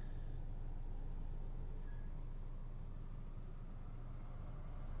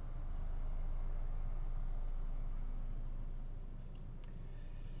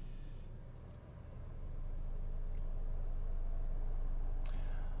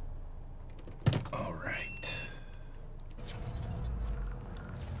 All right.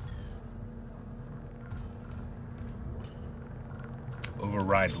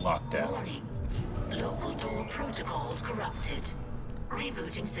 Override lockdown. Warning. Local door protocols corrupted.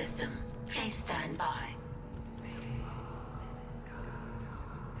 Rebooting system. Please stand by.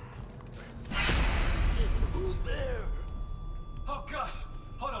 Who's there? Oh God!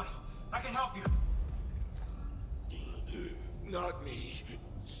 Hold on. I can help you. Not me.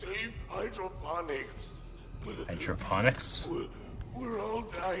 Save hydroponics. Hydroponics? We're all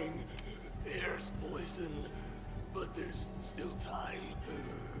dying. Air's poisoned, but there's still time.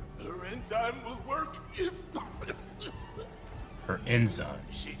 Her enzyme will work if... Her enzyme.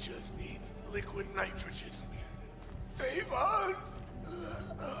 She just needs liquid nitrogen. Save us!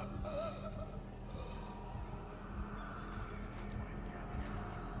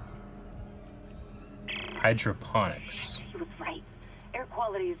 Hydroponics. He was right. Air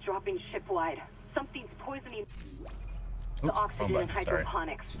quality is dropping ship-wide. Something's poisoning the Oops, oxygen wrong in button, sorry.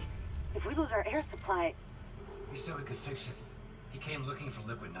 hydroponics. If we lose our air supply... He said we could fix it. He came looking for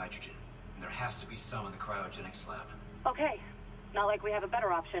liquid nitrogen. And there has to be some in the cryogenics lab. Okay. Not like we have a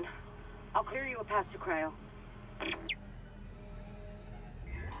better option. I'll clear you a path to cryo.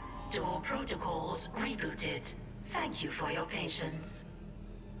 Door protocols rebooted. Thank you for your patience.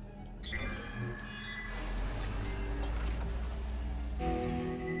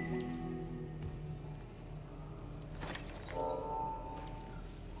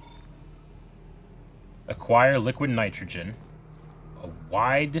 Acquire liquid nitrogen. A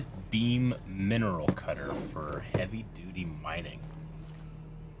wide beam mineral cutter for heavy duty mining.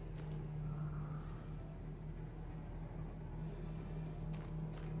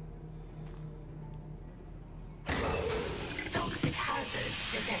 Toxic hazard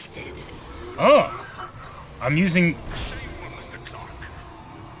detected. Oh! I'm using... Mr. Clark.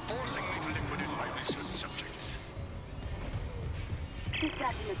 Forcing me to liquidate my research subjects. He's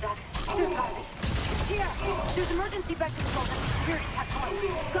back in the duck. Here, got it. Here! There's emergency back controls at the security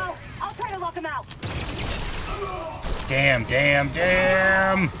checkpoint. Go! I'll try to lock him out! Damn, damn,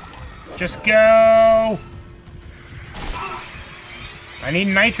 damn! Just go! I need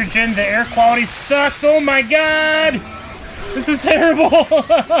nitrogen. The air quality sucks. Oh my god! This is terrible!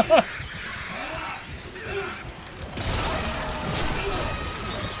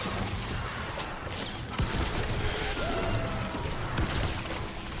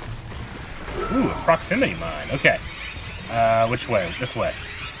 Ooh, a proximity mine. Okay. Which way? This way.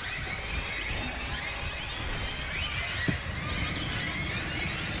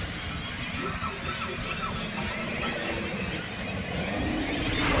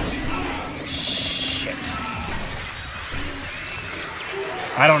 Shit.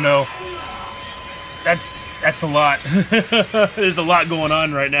 I don't know. That's a lot. There's a lot going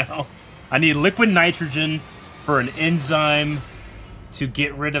on right now. I need liquid nitrogen for an enzyme to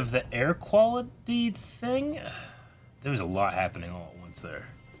get rid of the air quality thing. There was a lot happening all at once there.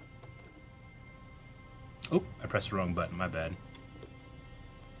 Oh, I pressed the wrong button. My bad.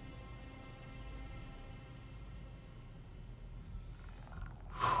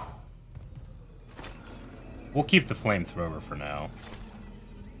 We'll keep the flamethrower for now.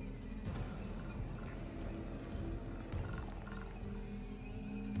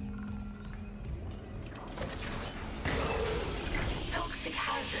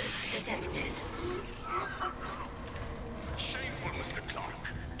 detected. Shameful, Mr. Clark.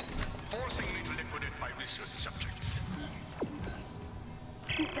 Forcing me to liquidate my research subjects.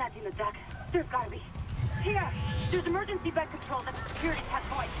 These guys in the dock. There's gotta be. Here! There's emergency bed controls at the security test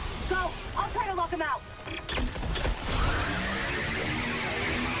point. Go! I'll try to lock them out!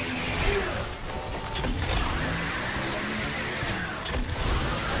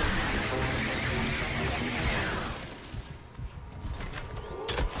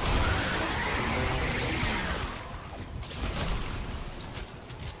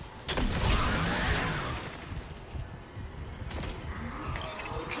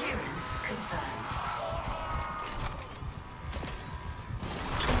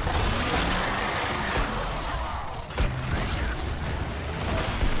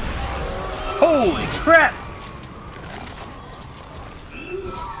 Holy crap!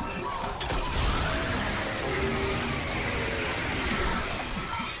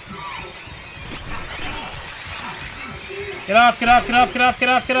 Get off, get off, get off, get off, get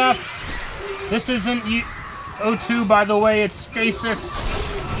off, get off! This isn't O2, by the way, it's stasis.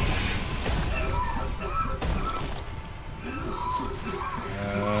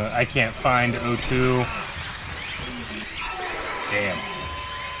 I can't find O2. Damn.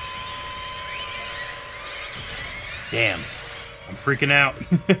 Damn. I'm freaking out.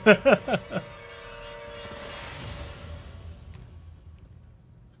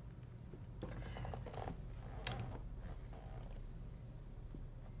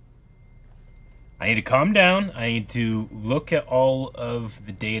 I need to calm down. I need to look at all of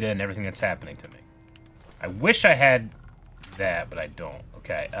the data and everything that's happening to me. I wish I had that, but I don't.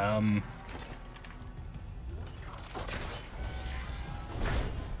 Okay,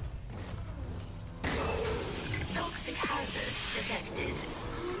 Toxic hazard detected.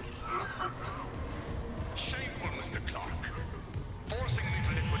 Shameful, Mr. Clark. Forcing me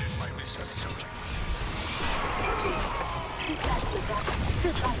to liquidate my research subjects. These guys in the dock.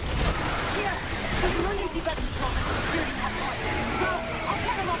 There's gotta be. Here! There's emergency bed controls at the security test point. Go! I'll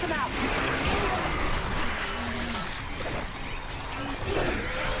try to lock them out!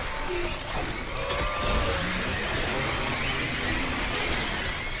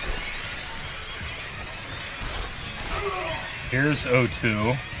 here's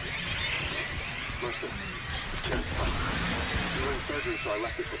O2. Mercer, Terrence Clark. You were in surgery, so I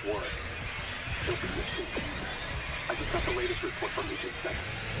left this with Warren. He'll be discreet. I just got the latest report from Agent 7.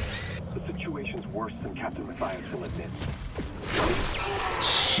 The situation's worse than Captain Mathius will admit.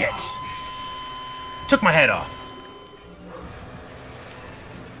 Shit. Took my head off.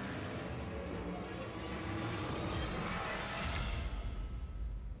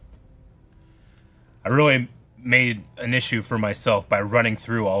 I really made an issue for myself by running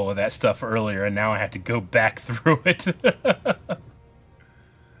through all of that stuff earlier, and now I have to go back through it.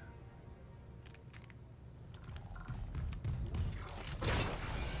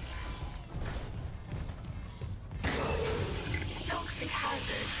 Toxic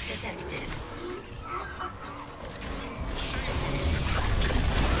hazard detected.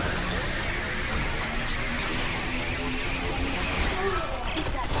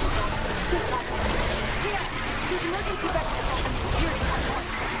 There's emergency bed controls at the security test point.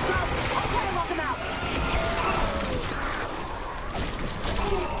 Go! I'll try to lock them out!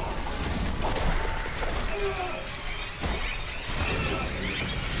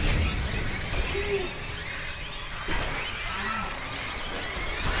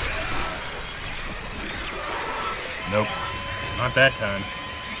 Nope. Not that time.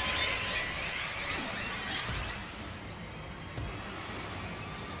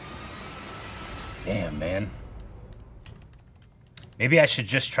 Damn, man. Maybe I should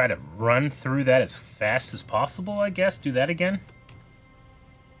just try to run through that as fast as possible, I guess. Do that again.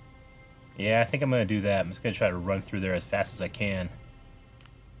 Yeah, I think I'm going to do that. I'm just going to try to run through there as fast as I can.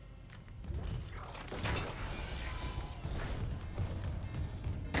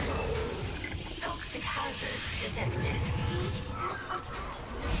 Toxic hazard detected.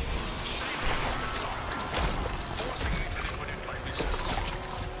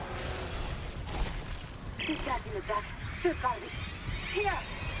 These guys in the dock. There's gotta be. Here!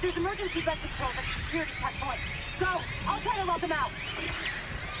 There's emergency bed controls at the security test point. Go! I'll try to lock them out!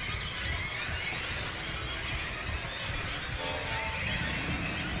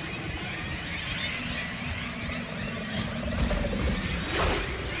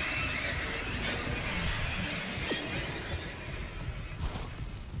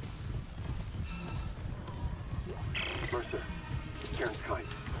 Mercer, Terrence Kine.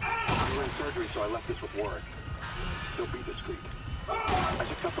 You were in surgery, so I left this with Warren. He'll be discreet. I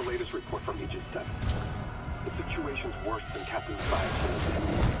just got the latest report from Agent 7. The situation's worse than Captain Science said.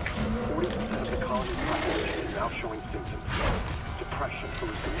 40% of the colony's population is now showing symptoms. Depression,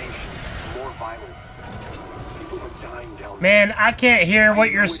 hallucinations, more violence. People are dying down there. Man, I can't hear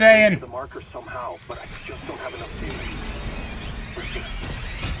what you're saying. The marker somehow, but I just don't have enough data. Listen,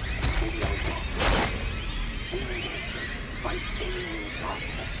 maybe I was wrong. We need to fight any means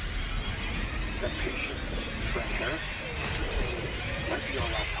possible. That patient, Brett Harris, might be our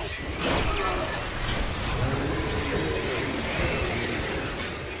last hope.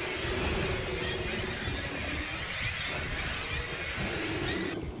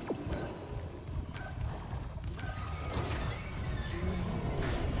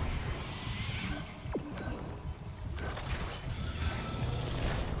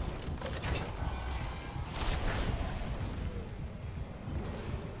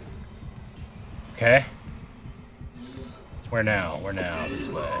 Okay. Where now? Where now? This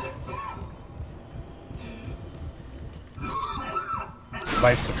way.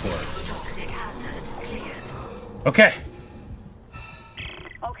 Life support. Okay.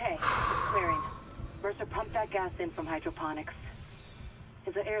 Okay, clearing. Mercer pumped that gas in from hydroponics.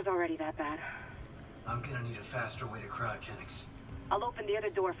 If the air's already that bad. I'm gonna need a faster way to cryogenics. I'll open the other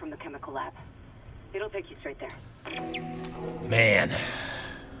door from the chemical lab. It'll take you straight there. Man.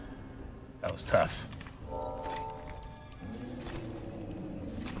 That was tough.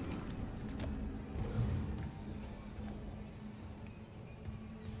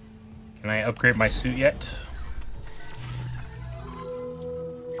 Can I upgrade my suit yet?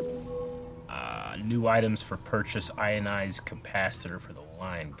 New items for purchase. Ionized capacitor for the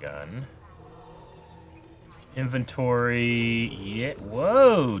line gun. Inventory. Yeah.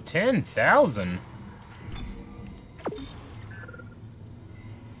 Whoa, 10,000.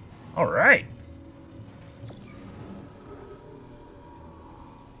 All right.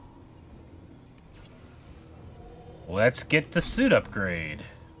 Let's get the suit upgrade.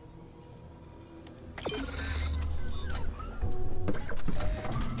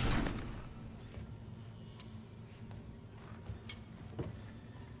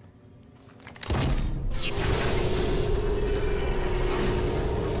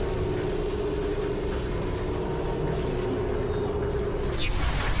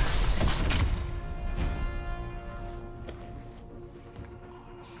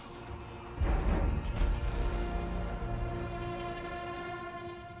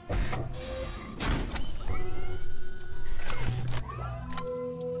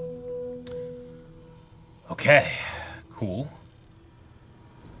 Okay, cool.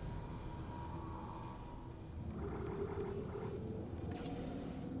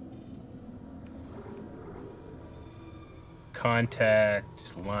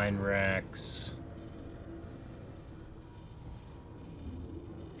 Contact, line racks.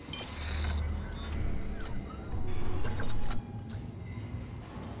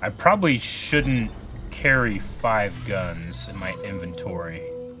 I probably shouldn't carry 5 guns in my inventory.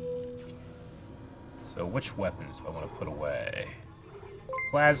 So which weapons do I want to put away?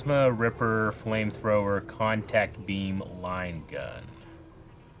 Plasma, Ripper, Flamethrower, Contact Beam, Line Gun.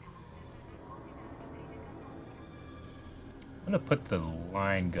 I'm going to put the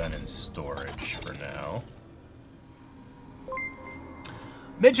line gun in storage for now.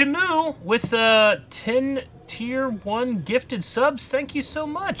 Mijamu with 10 tier 1 gifted subs. Thank you so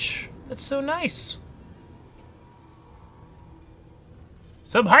much. That's so nice.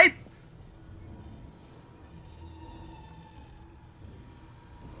 Sub hype.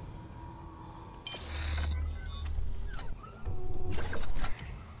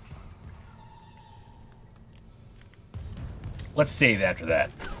 Let's save after that.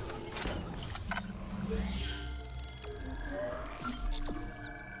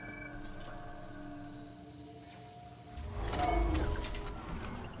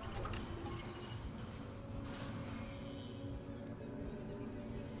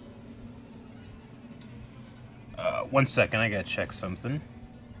 One second, I gotta check something.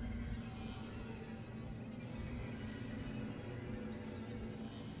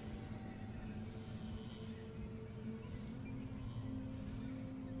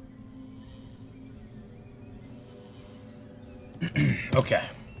 Okay.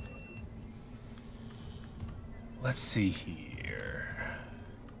 Let's see here.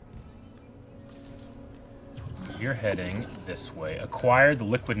 You're heading this way. Acquire the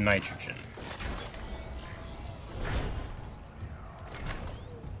liquid nitrogen.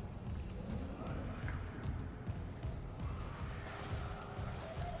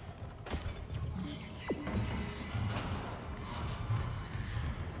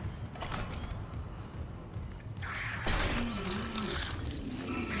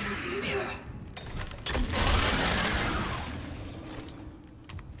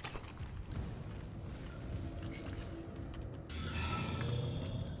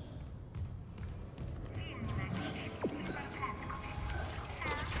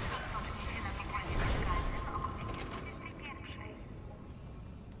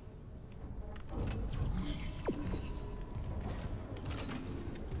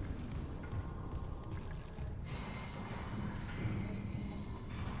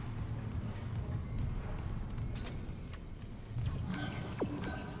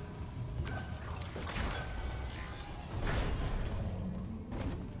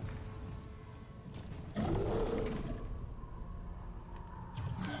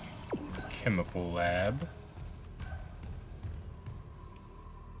 chemical lab.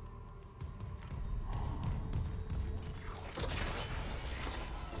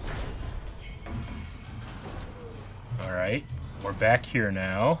 Alright, we're back here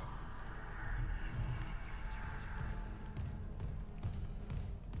now.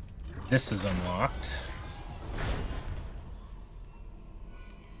 This is unlocked.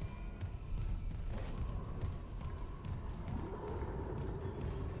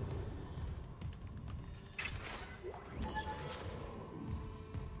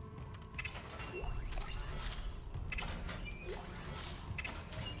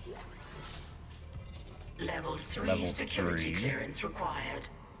 Level 3 security clearance required.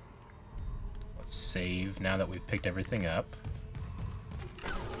 Let's save now that we've picked everything up.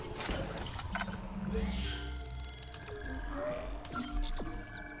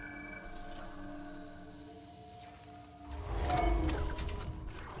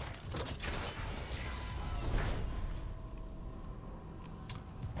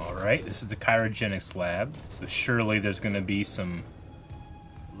 Alright, this is the cryogenics lab, so surely there's going to be some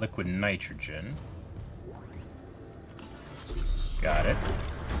liquid nitrogen. Got it.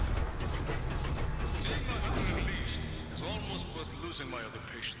 Seeing my human beast is almost worth losing my other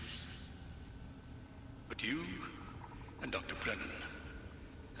patients. But you and Dr. Brennan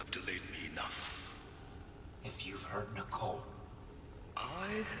have delayed me enough. If you've heard Nicole, I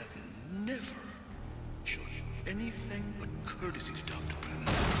have never shown anything but courtesy to Dr. Brennan.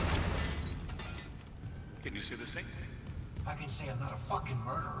 Can you say the same? I can say I'm not a fucking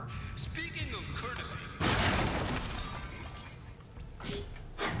murderer. Speaking of courtesy,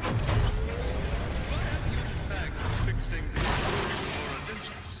 why have you in fact fixing the more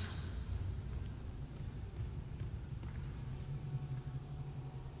adventures?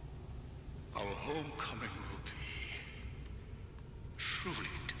 Our homecoming will be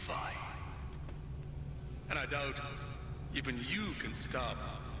truly divine. And I doubt even you can stop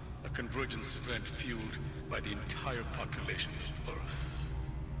a convergence event fueled by the entire population of Earth.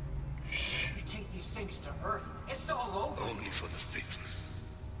 You take these things to Earth, it's all over. Only for the faithless.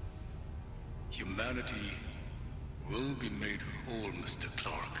 Humanity will be made whole, Mr.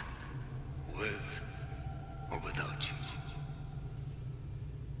 Clark, with or without you.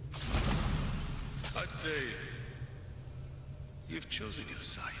 I'd say you've chosen your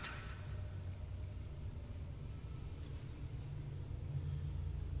side.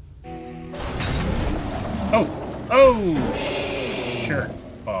 Oh, shirt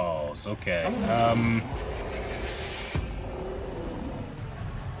balls. Okay.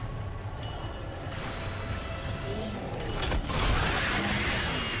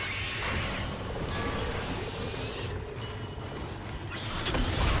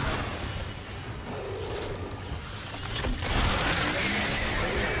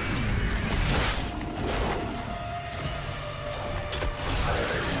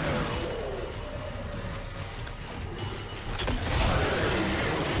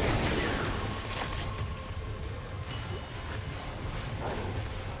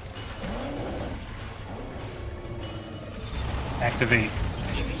 Activate.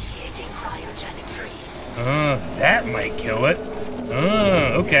 Initiating cryogenic freeze. That might kill it.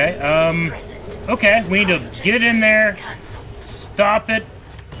 Okay. Okay, we need to get it in there, stop it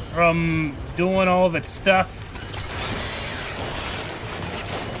from doing all of its stuff.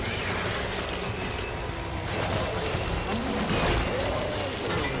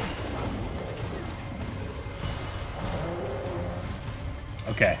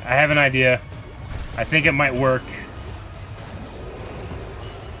 Okay, I have an idea. I think it might work.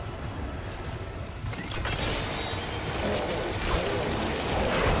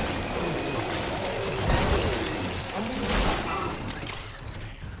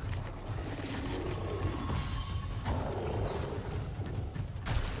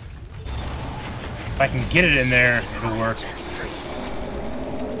 If I can get it in there, it'll work. No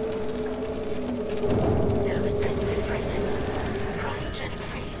specimen present. Cryogenic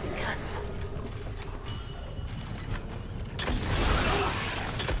freeze cancelled.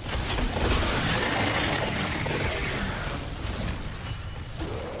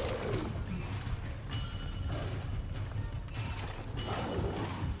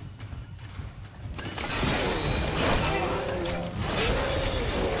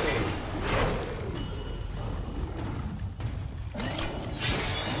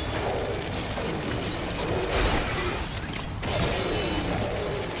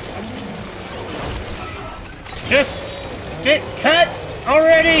 Just get cut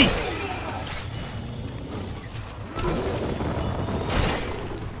already!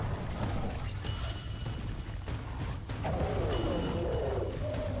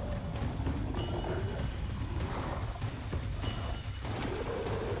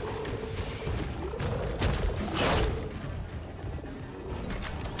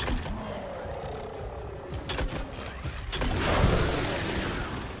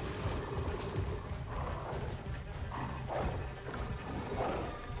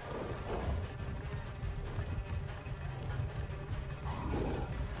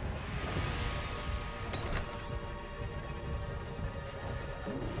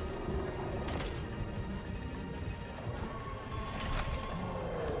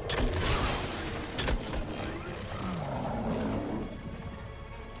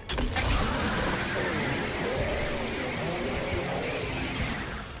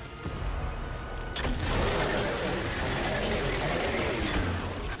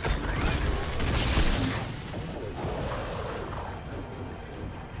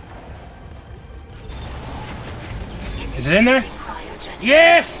 it in there?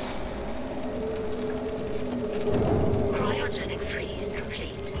 Yes! Cryogenic freeze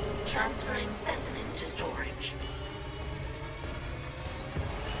complete. Transferring specimen to storage.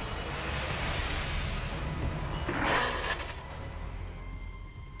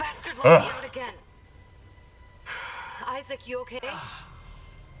 Bastard let me out again. Isaac, you okay?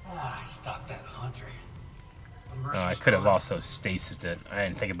 I stopped that hunter. Oh, I could have also stasised it. I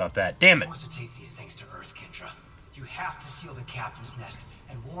didn't think about that. Damn it. Wants to take these things to Earth, Kendra. You have to seal the captain's nest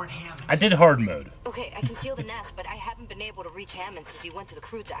and warn Hammond. I did hard mode. Okay, I can seal the nest, but I haven't been able to reach Hammond since he went to the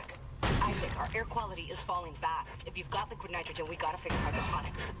crew deck. Isaac, our air quality is falling fast. If you've got liquid nitrogen, we gotta fix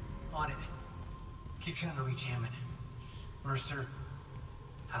hydroponics. On it. Keep trying to reach Hammond. Mercer,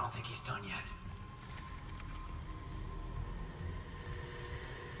 I don't think he's done yet.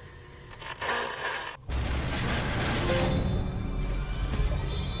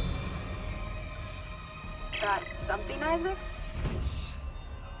 Got something, Isaac?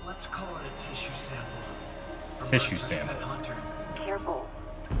 Let's call it a tissue sample. From Tissue Mercer's sample. pet hunter. Careful.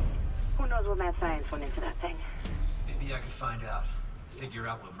 Who knows what mad science went into that thing? Maybe I could find out. Figure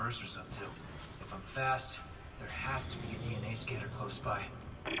out what Mercer's up to. If I'm fast, there has to be a DNA scanner close by.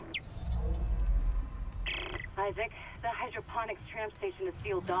 Isaac, the hydroponics tram station is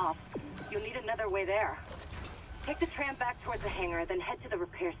sealed off. You'll need another way there. Take the tram back towards the hangar, then head to the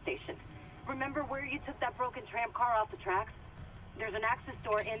repair station. Remember where you took that broken tram car off the tracks? There's an access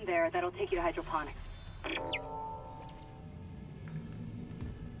door in there that'll take you to hydroponics.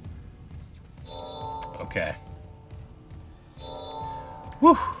 Okay.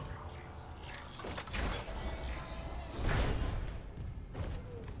 Whew.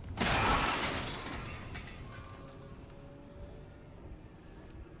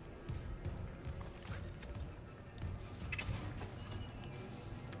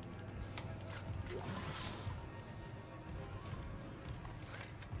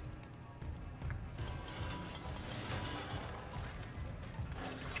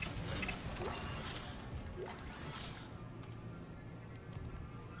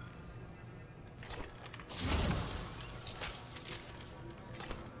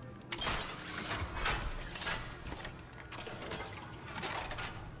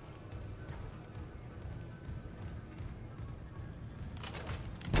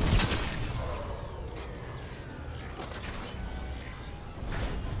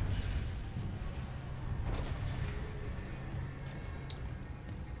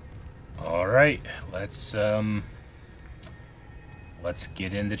 All right, let's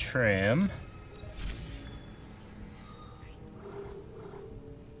get in the tram.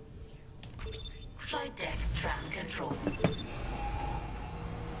 Flight deck tram control.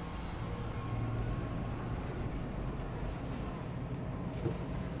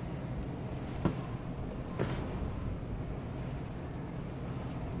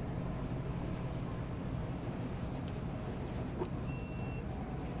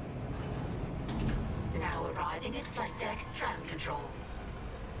 Now arriving at flight deck tram control.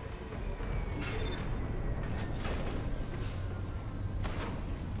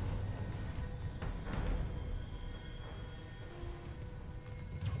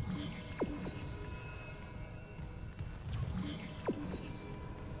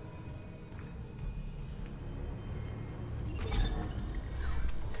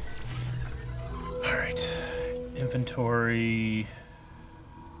 All right, inventory.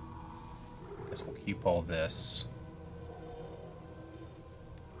 Guess we'll keep all this.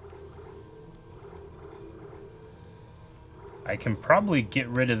 I can probably get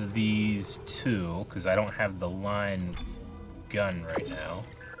rid of these two because I don't have the line gun right now.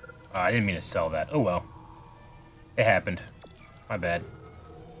 I didn't mean to sell that. Oh well. It happened. My bad.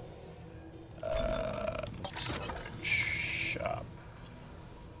 Shop.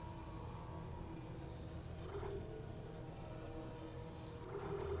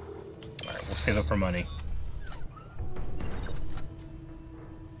 Alright, we'll save up our money.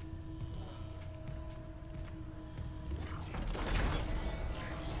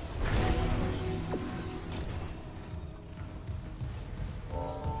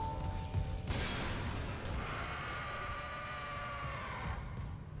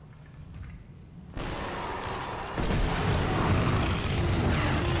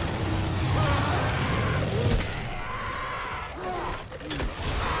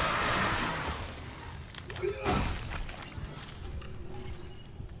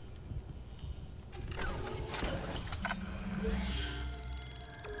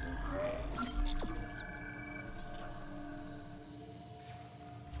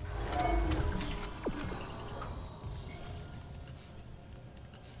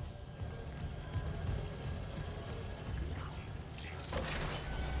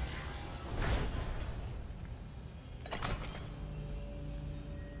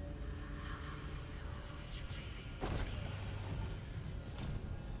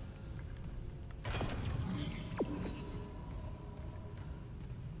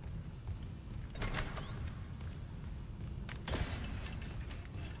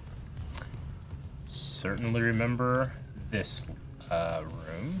 certainly remember this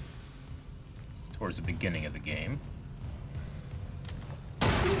room. This is towards the beginning of the game.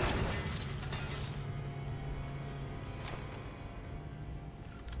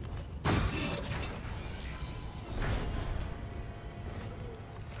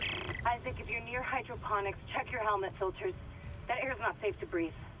 Isaac, if you're near hydroponics, check your helmet filters. That air's not safe to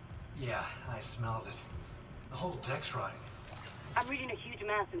breathe. Yeah, I smelled it. The whole deck's rotting. I'm reading a huge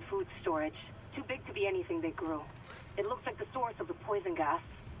mass in food storage. Too big to be anything they grew. It looks like the source of the poison gas.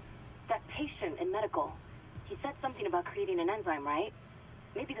 That patient in medical, he said something about creating an enzyme, right?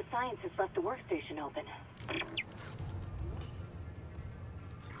 Maybe the scientist left the workstation open.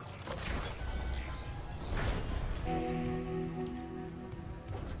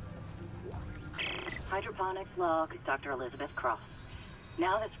 Hydroponics log, Dr. Elizabeth Cross.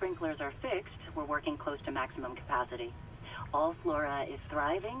 Now that sprinklers are fixed, we're working close to maximum capacity. All flora is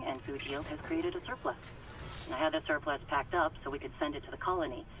thriving, and food yield has created a surplus. I had the surplus packed up so we could send it to the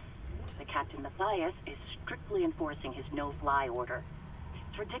colony. But Captain Matthias is strictly enforcing his no-fly order.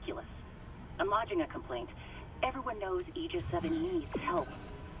 It's ridiculous. I'm lodging a complaint. Everyone knows Aegis 7 needs help.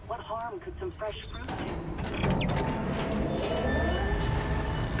 What harm could some fresh fruit do?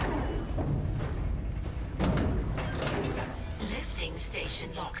 Lifting station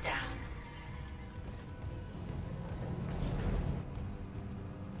lockdown.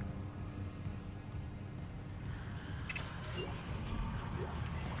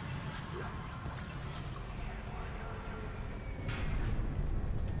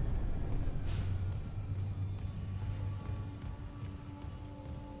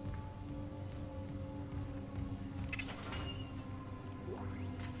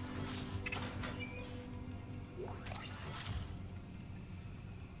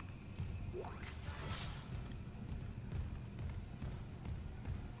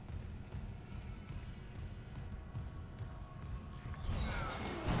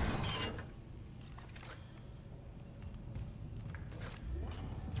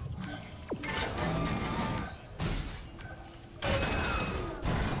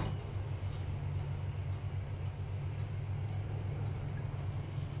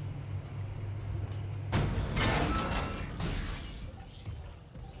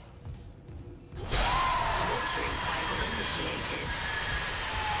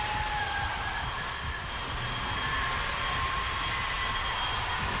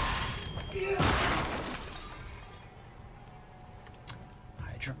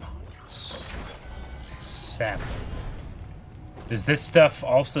 Hydroponics. Sapling. Does this stuff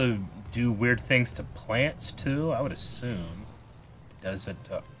also do weird things to plants too? I would assume. Does it?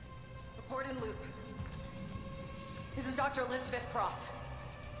 Report in loop. This is Dr. Elizabeth Cross.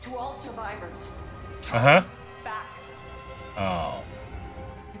 To all survivors. Uh-huh. Back. Oh.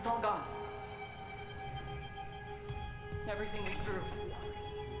 It's all gone. Everything we grew.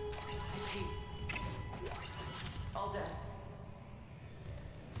 IT. All dead.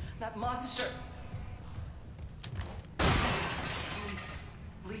 That monster. Please,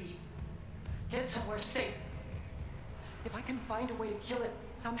 leave. Get somewhere safe. If I can find a way to kill it,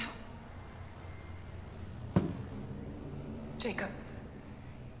 somehow. Jacob,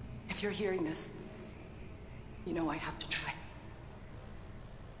 if you're hearing this, you know I have to try.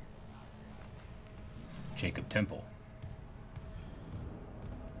 Jacob Temple.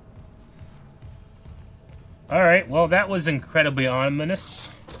 Alright, well that was incredibly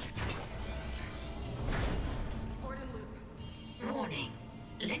ominous. Warning.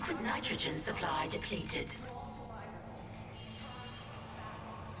 Liquid nitrogen supply depleted.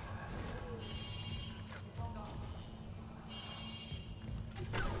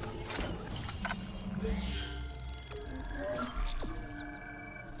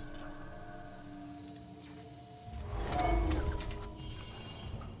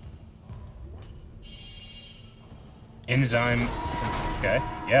 Enzyme. Okay.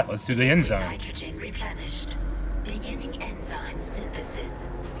 Yeah, let's do the enzyme. Nitrogen replenished. Beginning enzyme synthesis.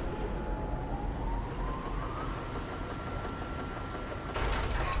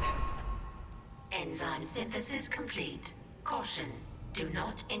 Enzyme synthesis complete. Caution. Do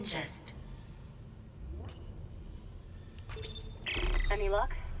not ingest. Any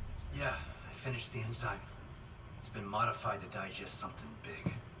luck? Yeah, I finished the enzyme. It's been modified to digest something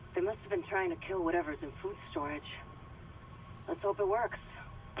big. They must have been trying to kill whatever's in food storage. Let's hope it works.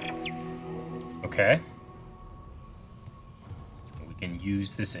 Okay. We can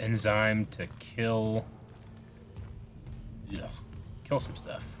use this enzyme to kill... Ugh. Kill some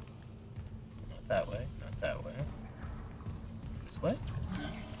stuff. Not that way. Not that way. This way?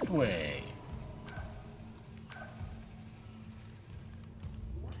 That way.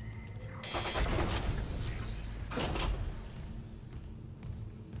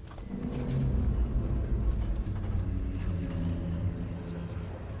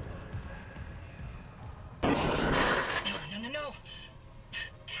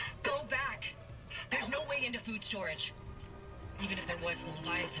 into food storage. Even if there was, the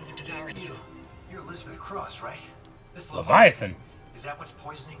Leviathan would devour it. You're Elizabeth Cross, right? This Leviathan? Is that what's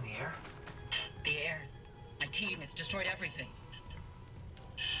poisoning the air? The air. My team has destroyed everything.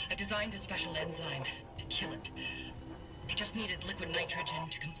 I designed a special enzyme to kill it. I just needed liquid nitrogen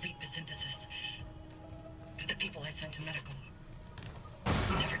to complete the synthesis. But the people I sent to medical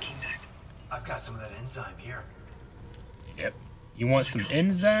never came back. I've got some of that enzyme here. Yep. You want some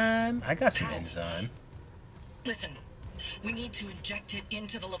enzyme? I got some enzyme. Listen, we need to inject it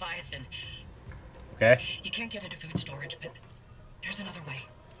into the Leviathan. Okay. You can't get into food storage, but there's another way.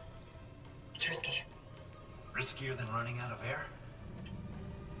 It's risky. Riskier than running out of air?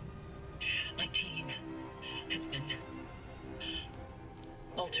 My team has been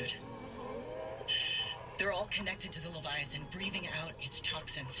altered. They're all connected to the Leviathan, breathing out its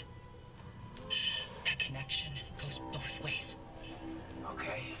toxins. That connection goes both ways.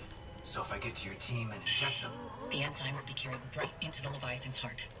 Okay. So if I get to your team and inject them... The enzyme will be carried right into the Leviathan's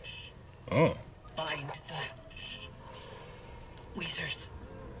heart. Oh. Bind the... Weezers.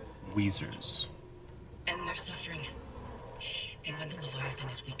 Weezers. And they're suffering. And when the Leviathan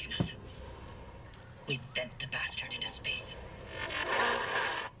is weak enough, we vent the bastard into space.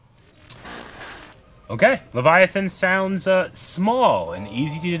 Okay. Leviathan sounds small and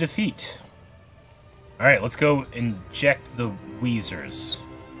easy to defeat. Alright, let's go inject the Weezers.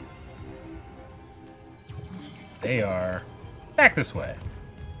 They are back this way.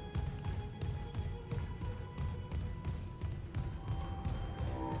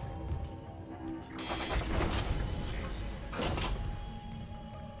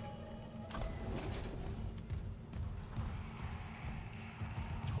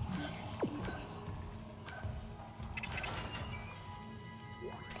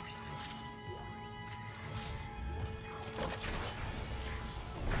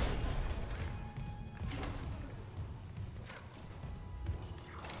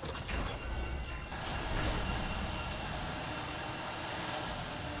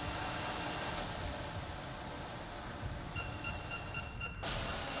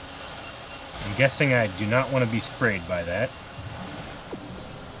 I'm guessing I do not want to be sprayed by that.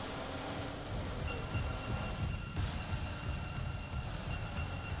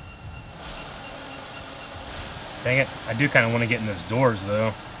 Dang it, I do kind of want to get in those doors,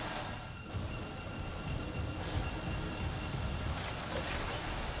 though.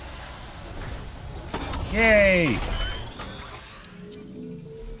 Yay!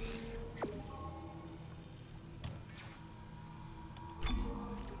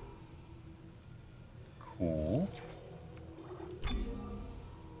 Cool.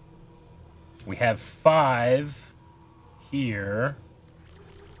 We have 5 here.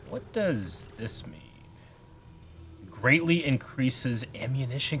 What does this mean? Greatly increases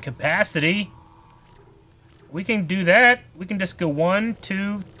ammunition capacity. We can do that. We can just go 1,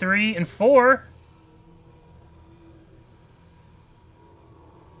 2, 3, and 4.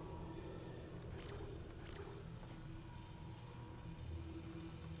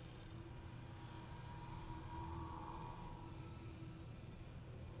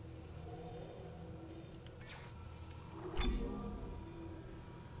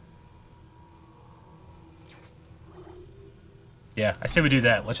 Yeah, I say we do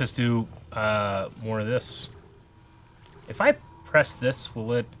that. Let's just do more of this. If I press this,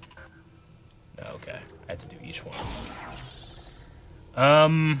 will it... No, okay. I had to do each one.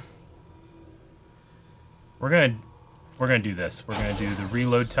 We're gonna do this. We're gonna do the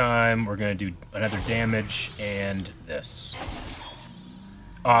reload time. We're gonna do another damage and this.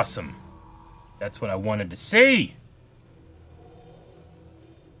 Awesome. That's what I wanted to see.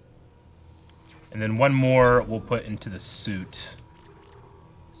 And then one more we'll put into the suit.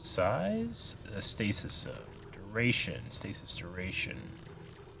 Size? Stasis duration. Stasis duration.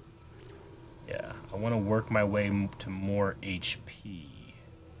 Yeah, I want to work my way to more HP.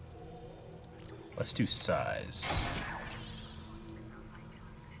 Let's do size.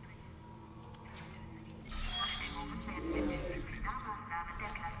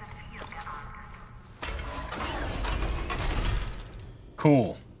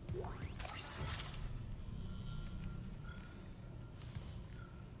 Cool.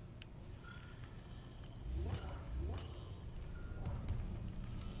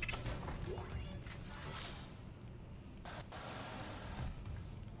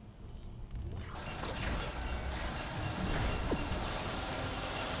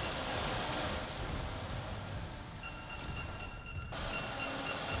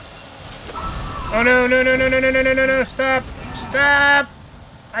 Oh no, no, no, no, no, no, no, no, no, no, stop! Stop!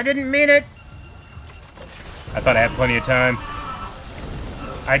 I didn't mean it! I thought I had plenty of time.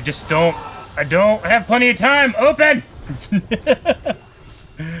 I just don't I don't have plenty of time. Open!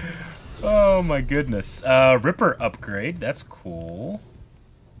 Oh my goodness. Ripper upgrade. That's cool.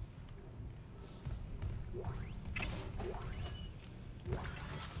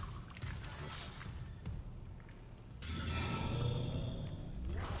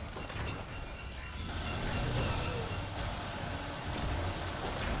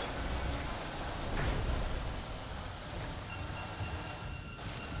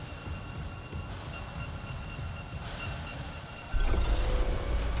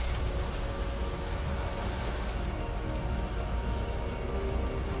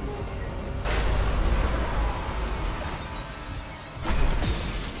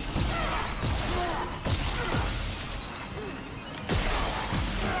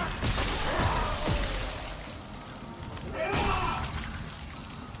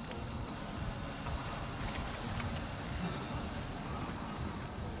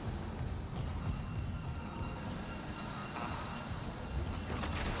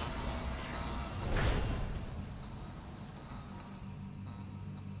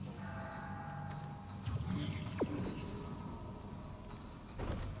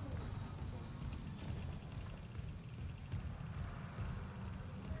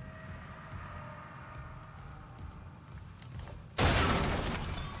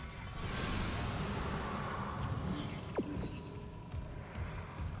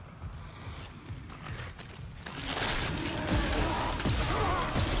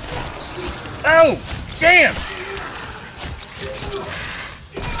 Oh, damn!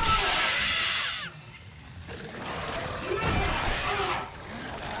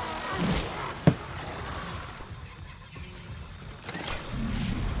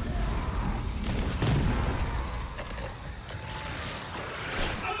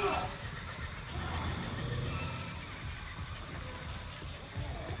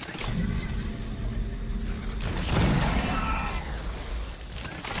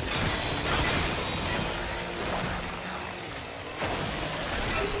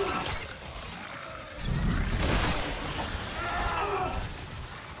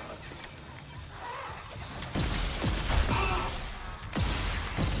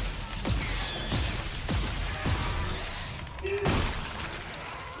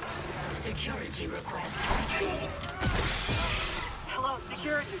 Security request. Hello,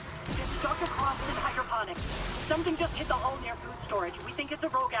 security. It's Dr. Cross in hydroponics. Something just hit the hull near food storage. We think it's a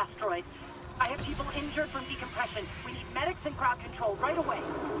rogue asteroid. I have people injured from decompression. We need medics and crowd control right away.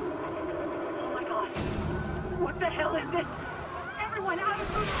 Oh my god. What the hell is this? Everyone out of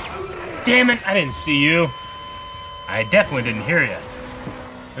food. Damn it, I didn't see you. I definitely didn't hear you.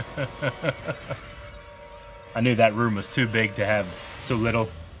 I knew that room was too big to have so little.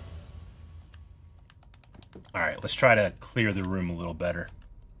 Alright, let's try to clear the room a little better.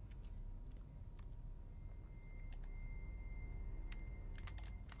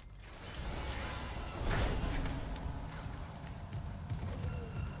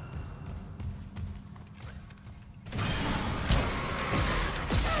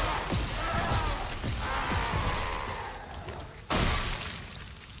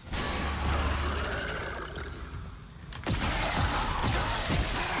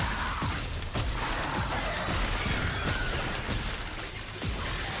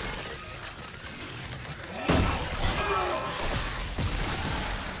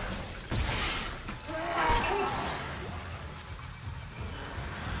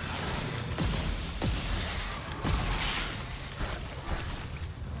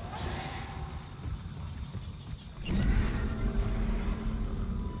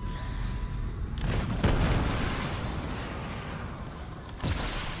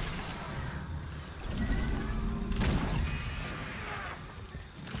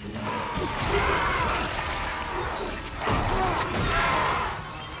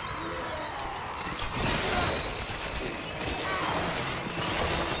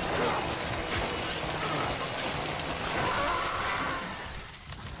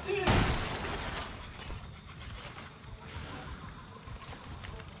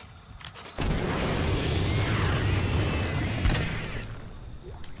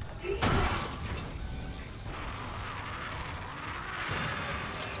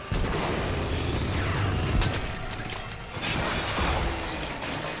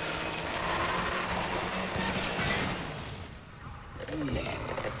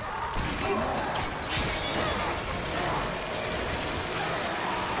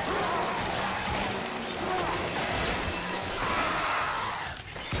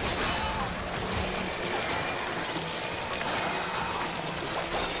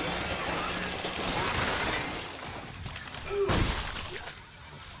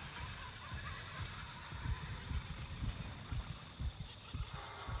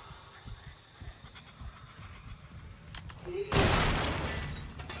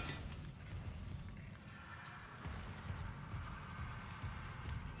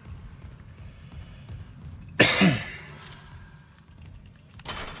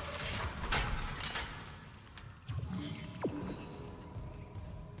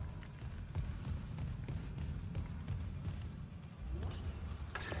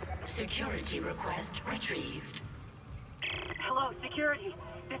 Security request retrieved. Hello, security.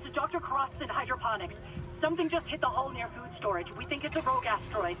 This is Dr. Cross in hydroponics. Something just hit the hull near food storage. We think it's a rogue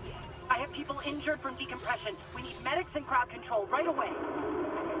asteroid. I have people injured from decompression. We need medics and crowd control right away.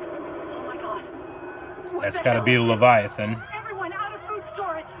 Oh my god. That's gotta be Leviathan. Everyone out of food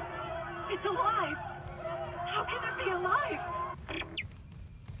storage. It's alive. How can it be alive?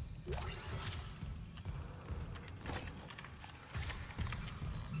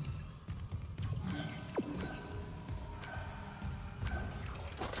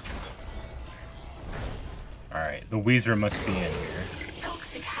 Alright, the Weezer must be in here.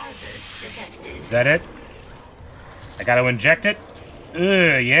 Toxic hazard detected. Is that it? I gotta inject it?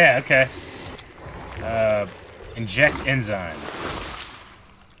 Ugh, yeah, okay. Inject enzyme.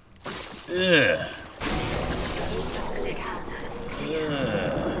 Ugh. Toxic hazard.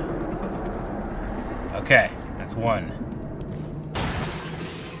 Ugh. Okay, that's one.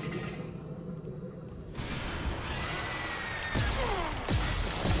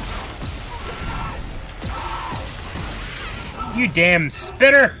 You damn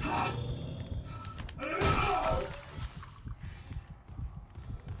spitter!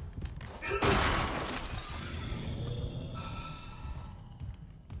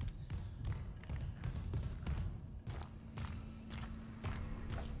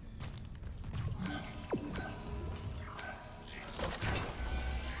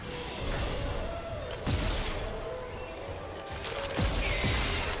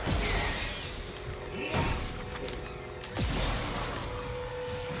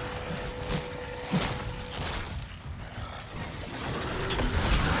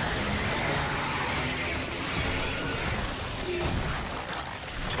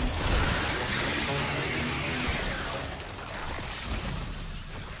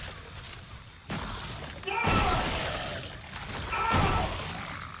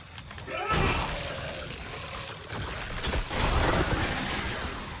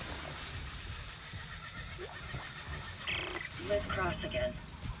 Liz Cross again.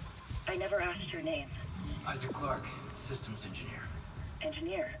 I never asked your name. Isaac Clarke, systems engineer.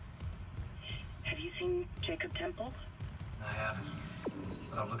 Engineer. Have you seen Jacob Temple? I haven't,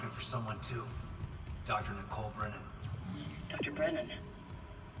 but I'm looking for someone too. Dr. Nicole Brennan. Dr. Brennan.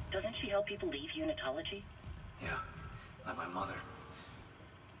 Doesn't she help people leave unitology? Yeah, like my mother.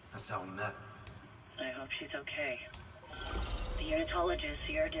 That's how we met. I hope she's okay. The unitologists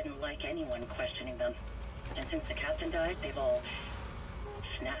here didn't like anyone questioning them. And since the captain died, they've all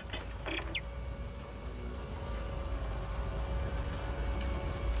snapped.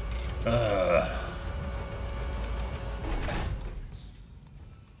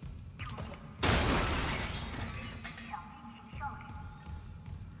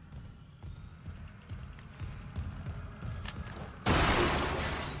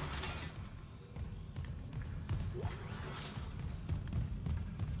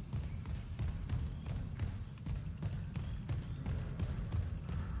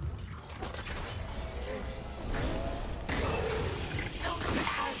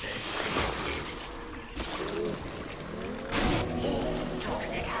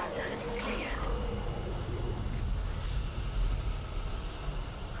 Toxic hazard clear.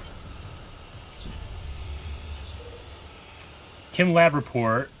 Kim Lab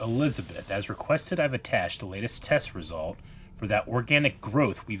Report, Elizabeth. As requested, I've attached the latest test result for that organic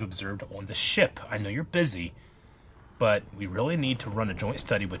growth we've observed on the ship. I know you're busy, but we really need to run a joint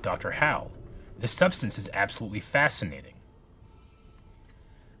study with Dr. Howell. This substance is absolutely fascinating.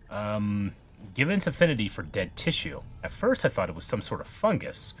 Given its affinity for dead tissue, at first I thought it was some sort of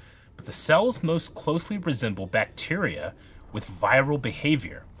fungus, but the cells most closely resemble bacteria with viral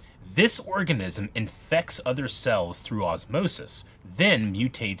behavior. This organism infects other cells through osmosis, then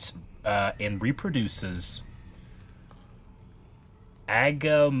mutates and reproduces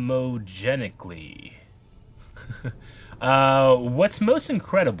agamogenically. What's most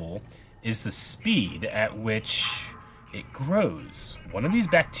incredible is the speed at which it grows. One of these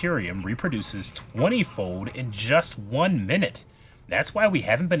bacterium reproduces 20-fold in just 1 minute. That's why we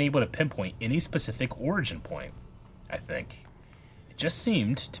haven't been able to pinpoint any specific origin point, I think. It just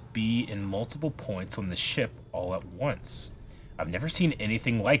seemed to be in multiple points on the ship all at once. I've never seen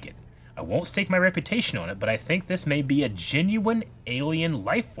anything like it. I won't stake my reputation on it, but I think this may be a genuine alien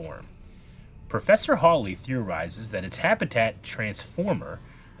life form. Professor Hawley theorizes that its habitat transformer,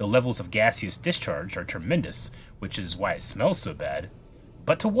 the levels of gaseous discharge are tremendous, which is why it smells so bad.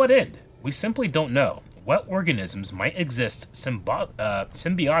 But to what end? We simply don't know. What organisms might exist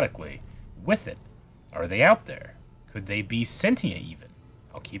symbiotically with it? Are they out there? Could they be sentient even?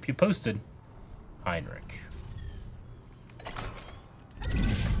 I'll keep you posted. Heinrich.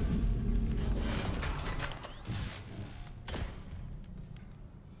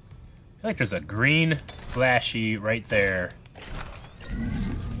 feel like there's a green flashy right there.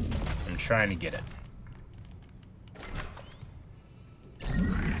 I'm trying to get it.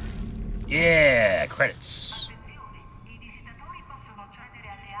 Yeah, credits.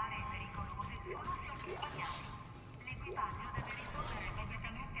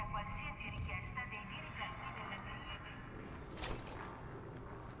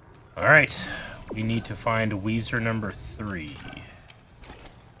 Alright, we need to find Weezer number 3.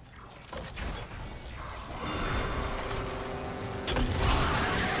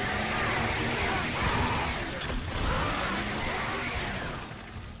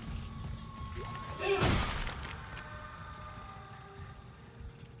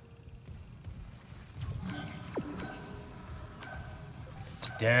 It's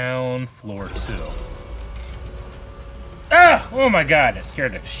down floor 2. Ah! Oh my god, that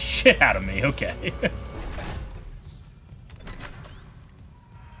scared the shit out of me. Okay.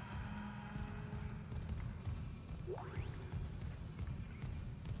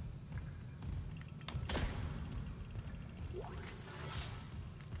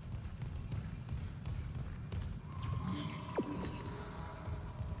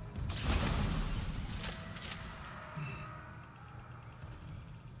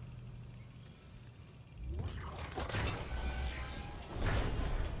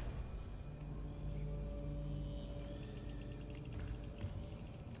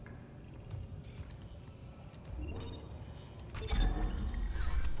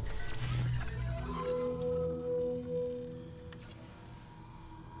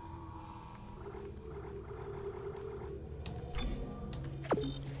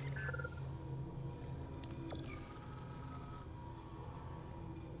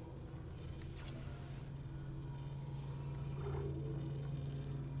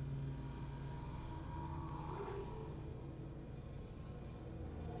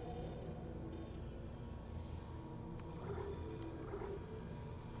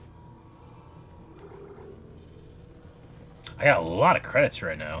 I got a lot of credits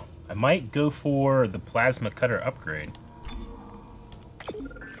right now. I might go for the plasma cutter upgrade.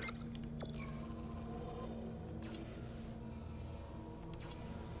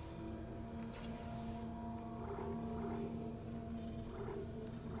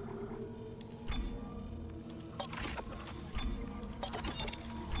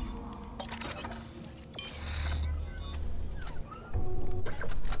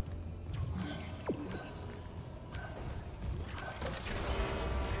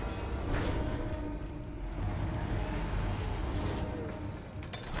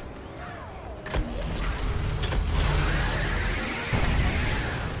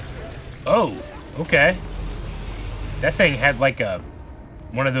 Oh, okay. That thing had like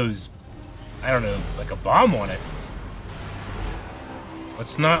one of those, I don't know, like a bomb on it.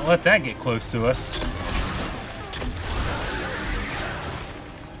 Let's not let that get close to us.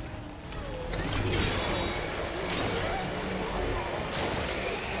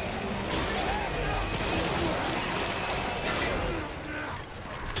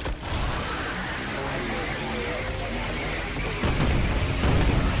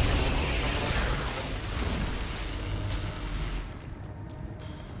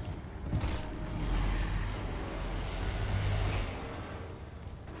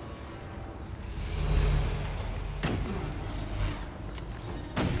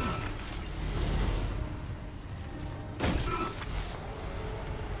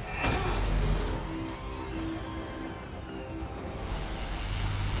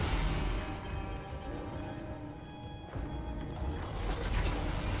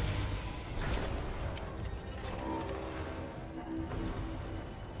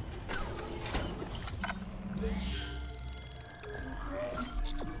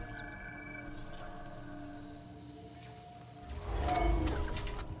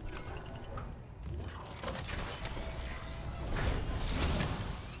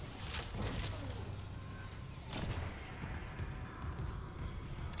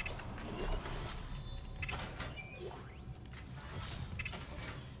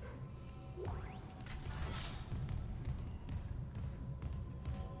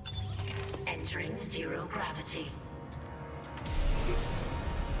 Entering zero gravity.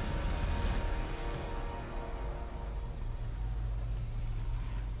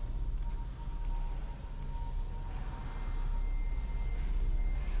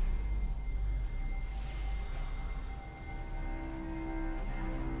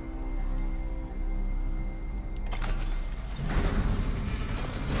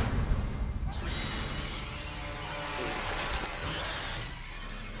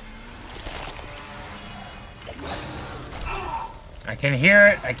 can hear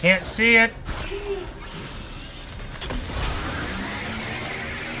it. I can't see it.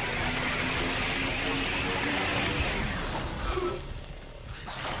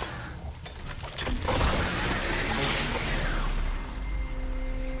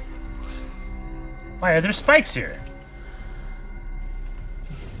 Why are there spikes here?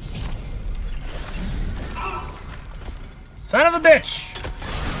 Son of a bitch!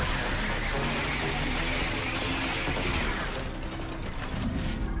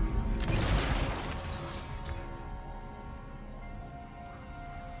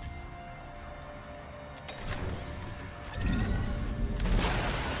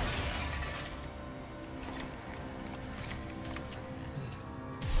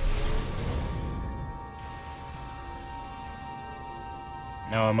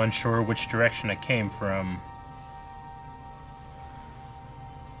 Now I'm unsure which direction I came from.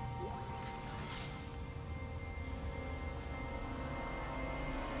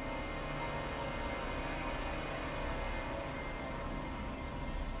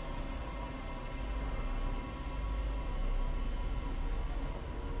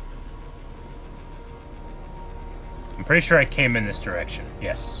 I'm pretty sure I came in this direction.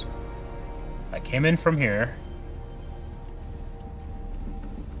 Yes. I came in from here.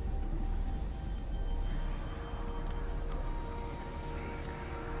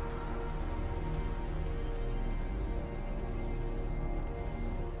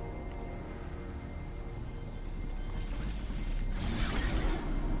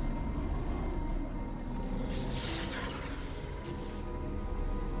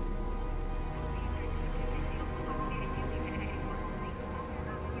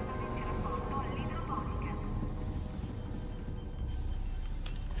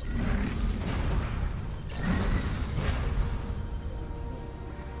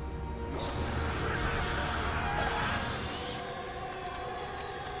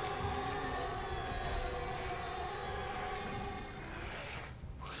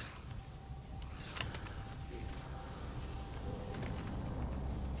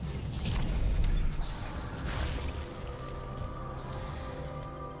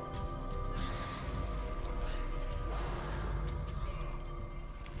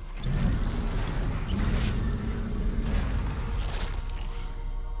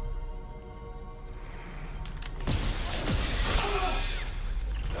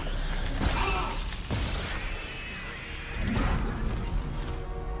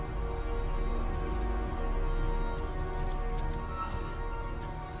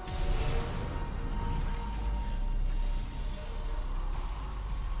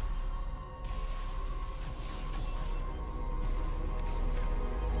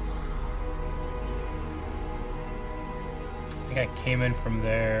 I think I came in from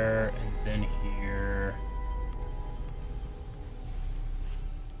there and then here.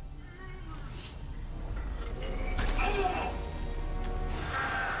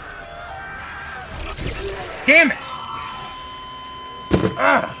 Damn it!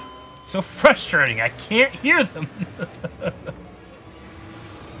 Ah, so frustrating. I can't hear them.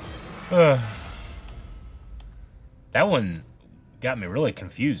 That one got me really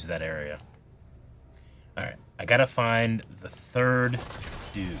confused, that area. Alright, I gotta find the third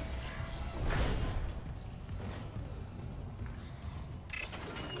dude.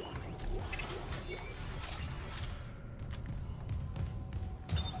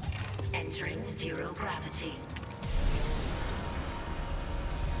 Entering zero gravity.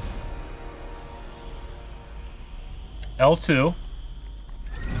 L2.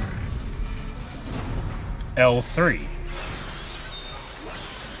 L3.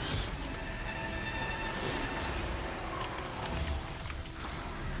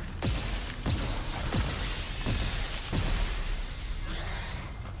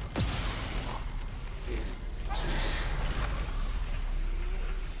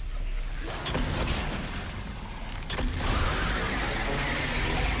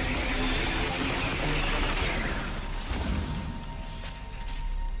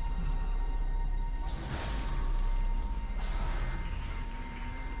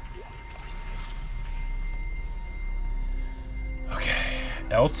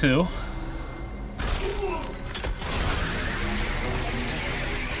 L2.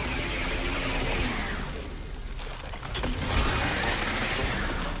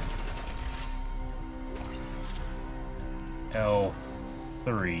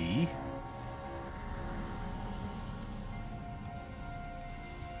 L3.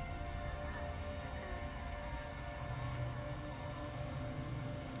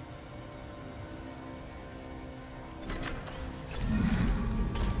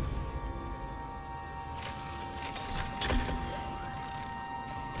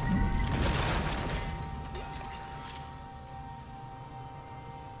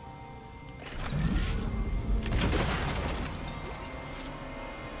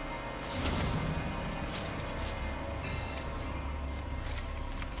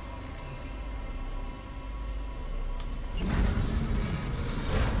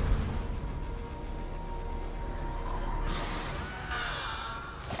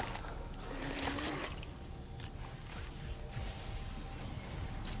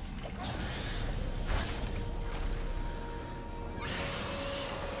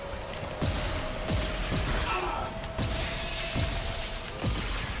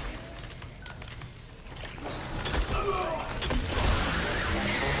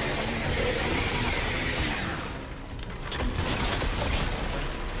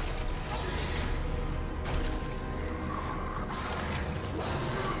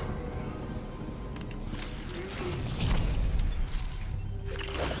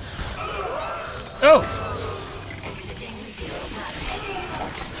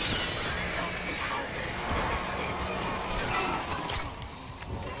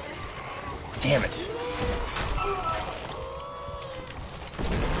 Damn it.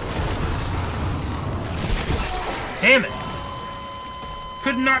 Damn it.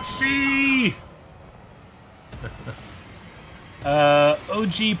 Could not see.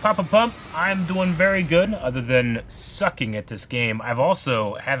 OG Papa Pump, I'm doing very good, other than sucking at this game. I've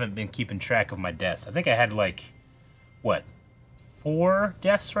also haven't been keeping track of my deaths. I think I had like, what, 4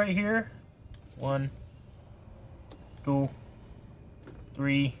 deaths right here? 1, 2,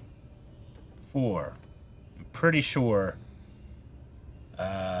 3, 4. I'm pretty sure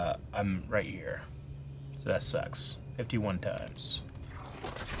I'm right here. So that sucks. 51 times.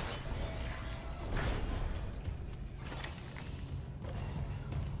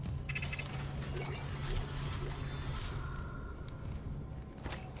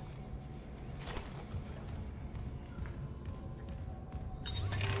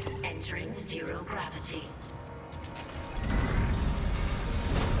 Entering zero gravity.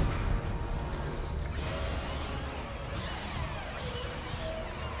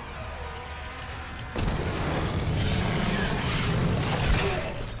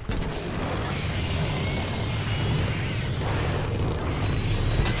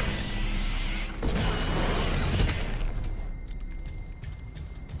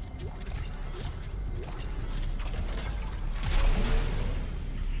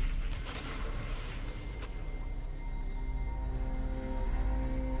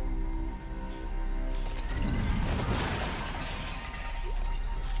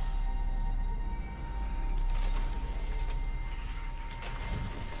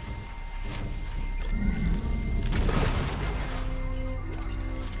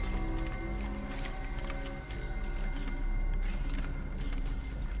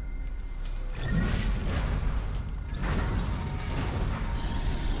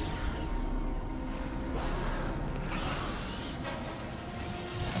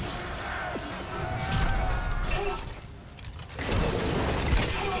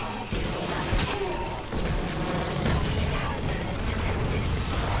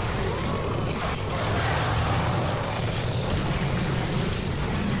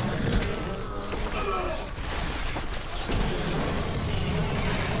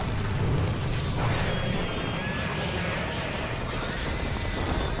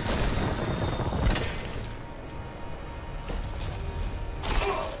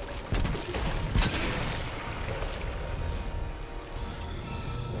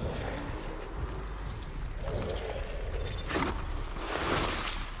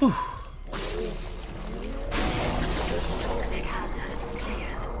 Toxic hazard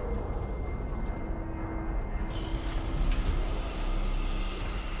cleared.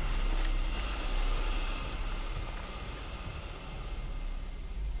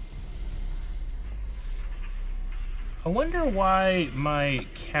 I wonder why my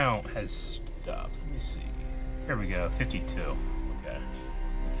count has stopped. Let me see. Here we go, 52. Okay.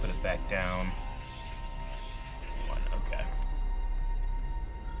 Put it back down. 1, okay.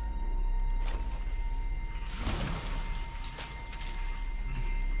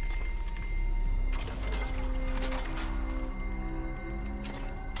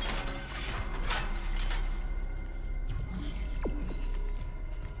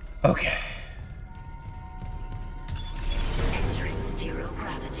 Okay. Entering zero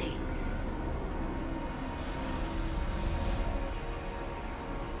gravity.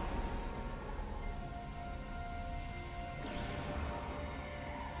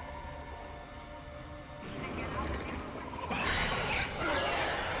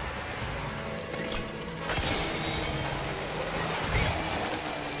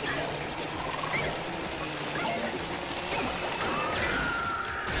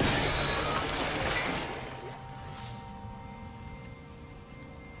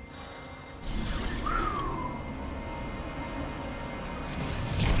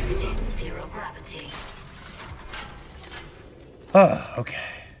 Zero gravity. Oh, okay.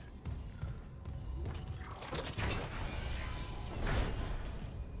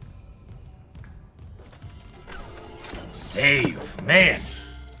 Save, man.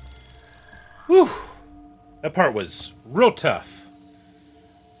 Whew. That part was real tough.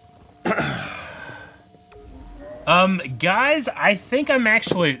 Guys, I think I'm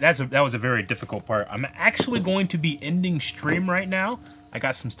actually that was a very difficult part. I'm actually going to be ending stream right now. I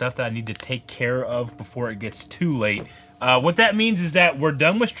got some stuff that I need to take care of before it gets too late. What that means is that we're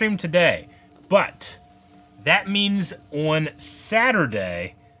done with stream today, but that means on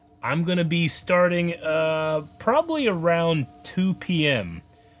Saturday, I'm going to be starting probably around 2 p.m.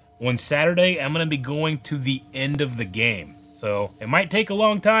 On Saturday, I'm going to be going to the end of the game. So it might take a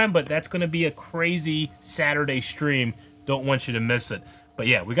long time, but that's going to be a crazy Saturday stream. Don't want you to miss it. But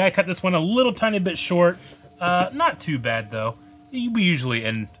yeah, we gotta cut this one a little tiny bit short. Not too bad though. We usually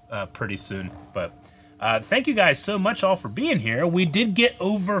end pretty soon. But thank you guys so much all for being here. We did get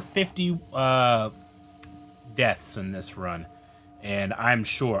over 50 deaths in this run, and I'm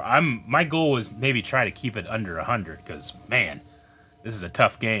sure my goal is maybe try to keep it under 100, because man, this is a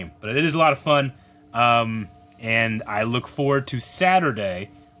tough game, but it is a lot of fun. And I look forward to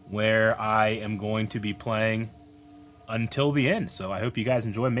Saturday, where I am going to be playing until the end. So I hope you guys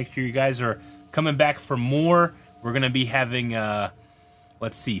enjoy. Make sure you guys are coming back for more. We're going to be having,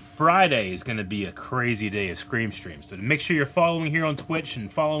 let's see, Friday is going to be a crazy day of Scream streams. So make sure you're following here on Twitch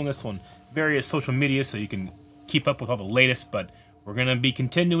and following us on various social media so you can keep up with all the latest. But we're going to be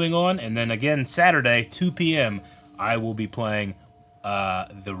continuing on. And then again, Saturday, 2 p.m., I will be playing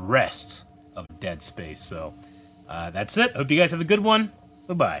the rest of Dead Space. So that's it. Hope you guys have a good one.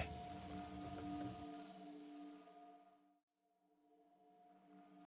 Bye-bye.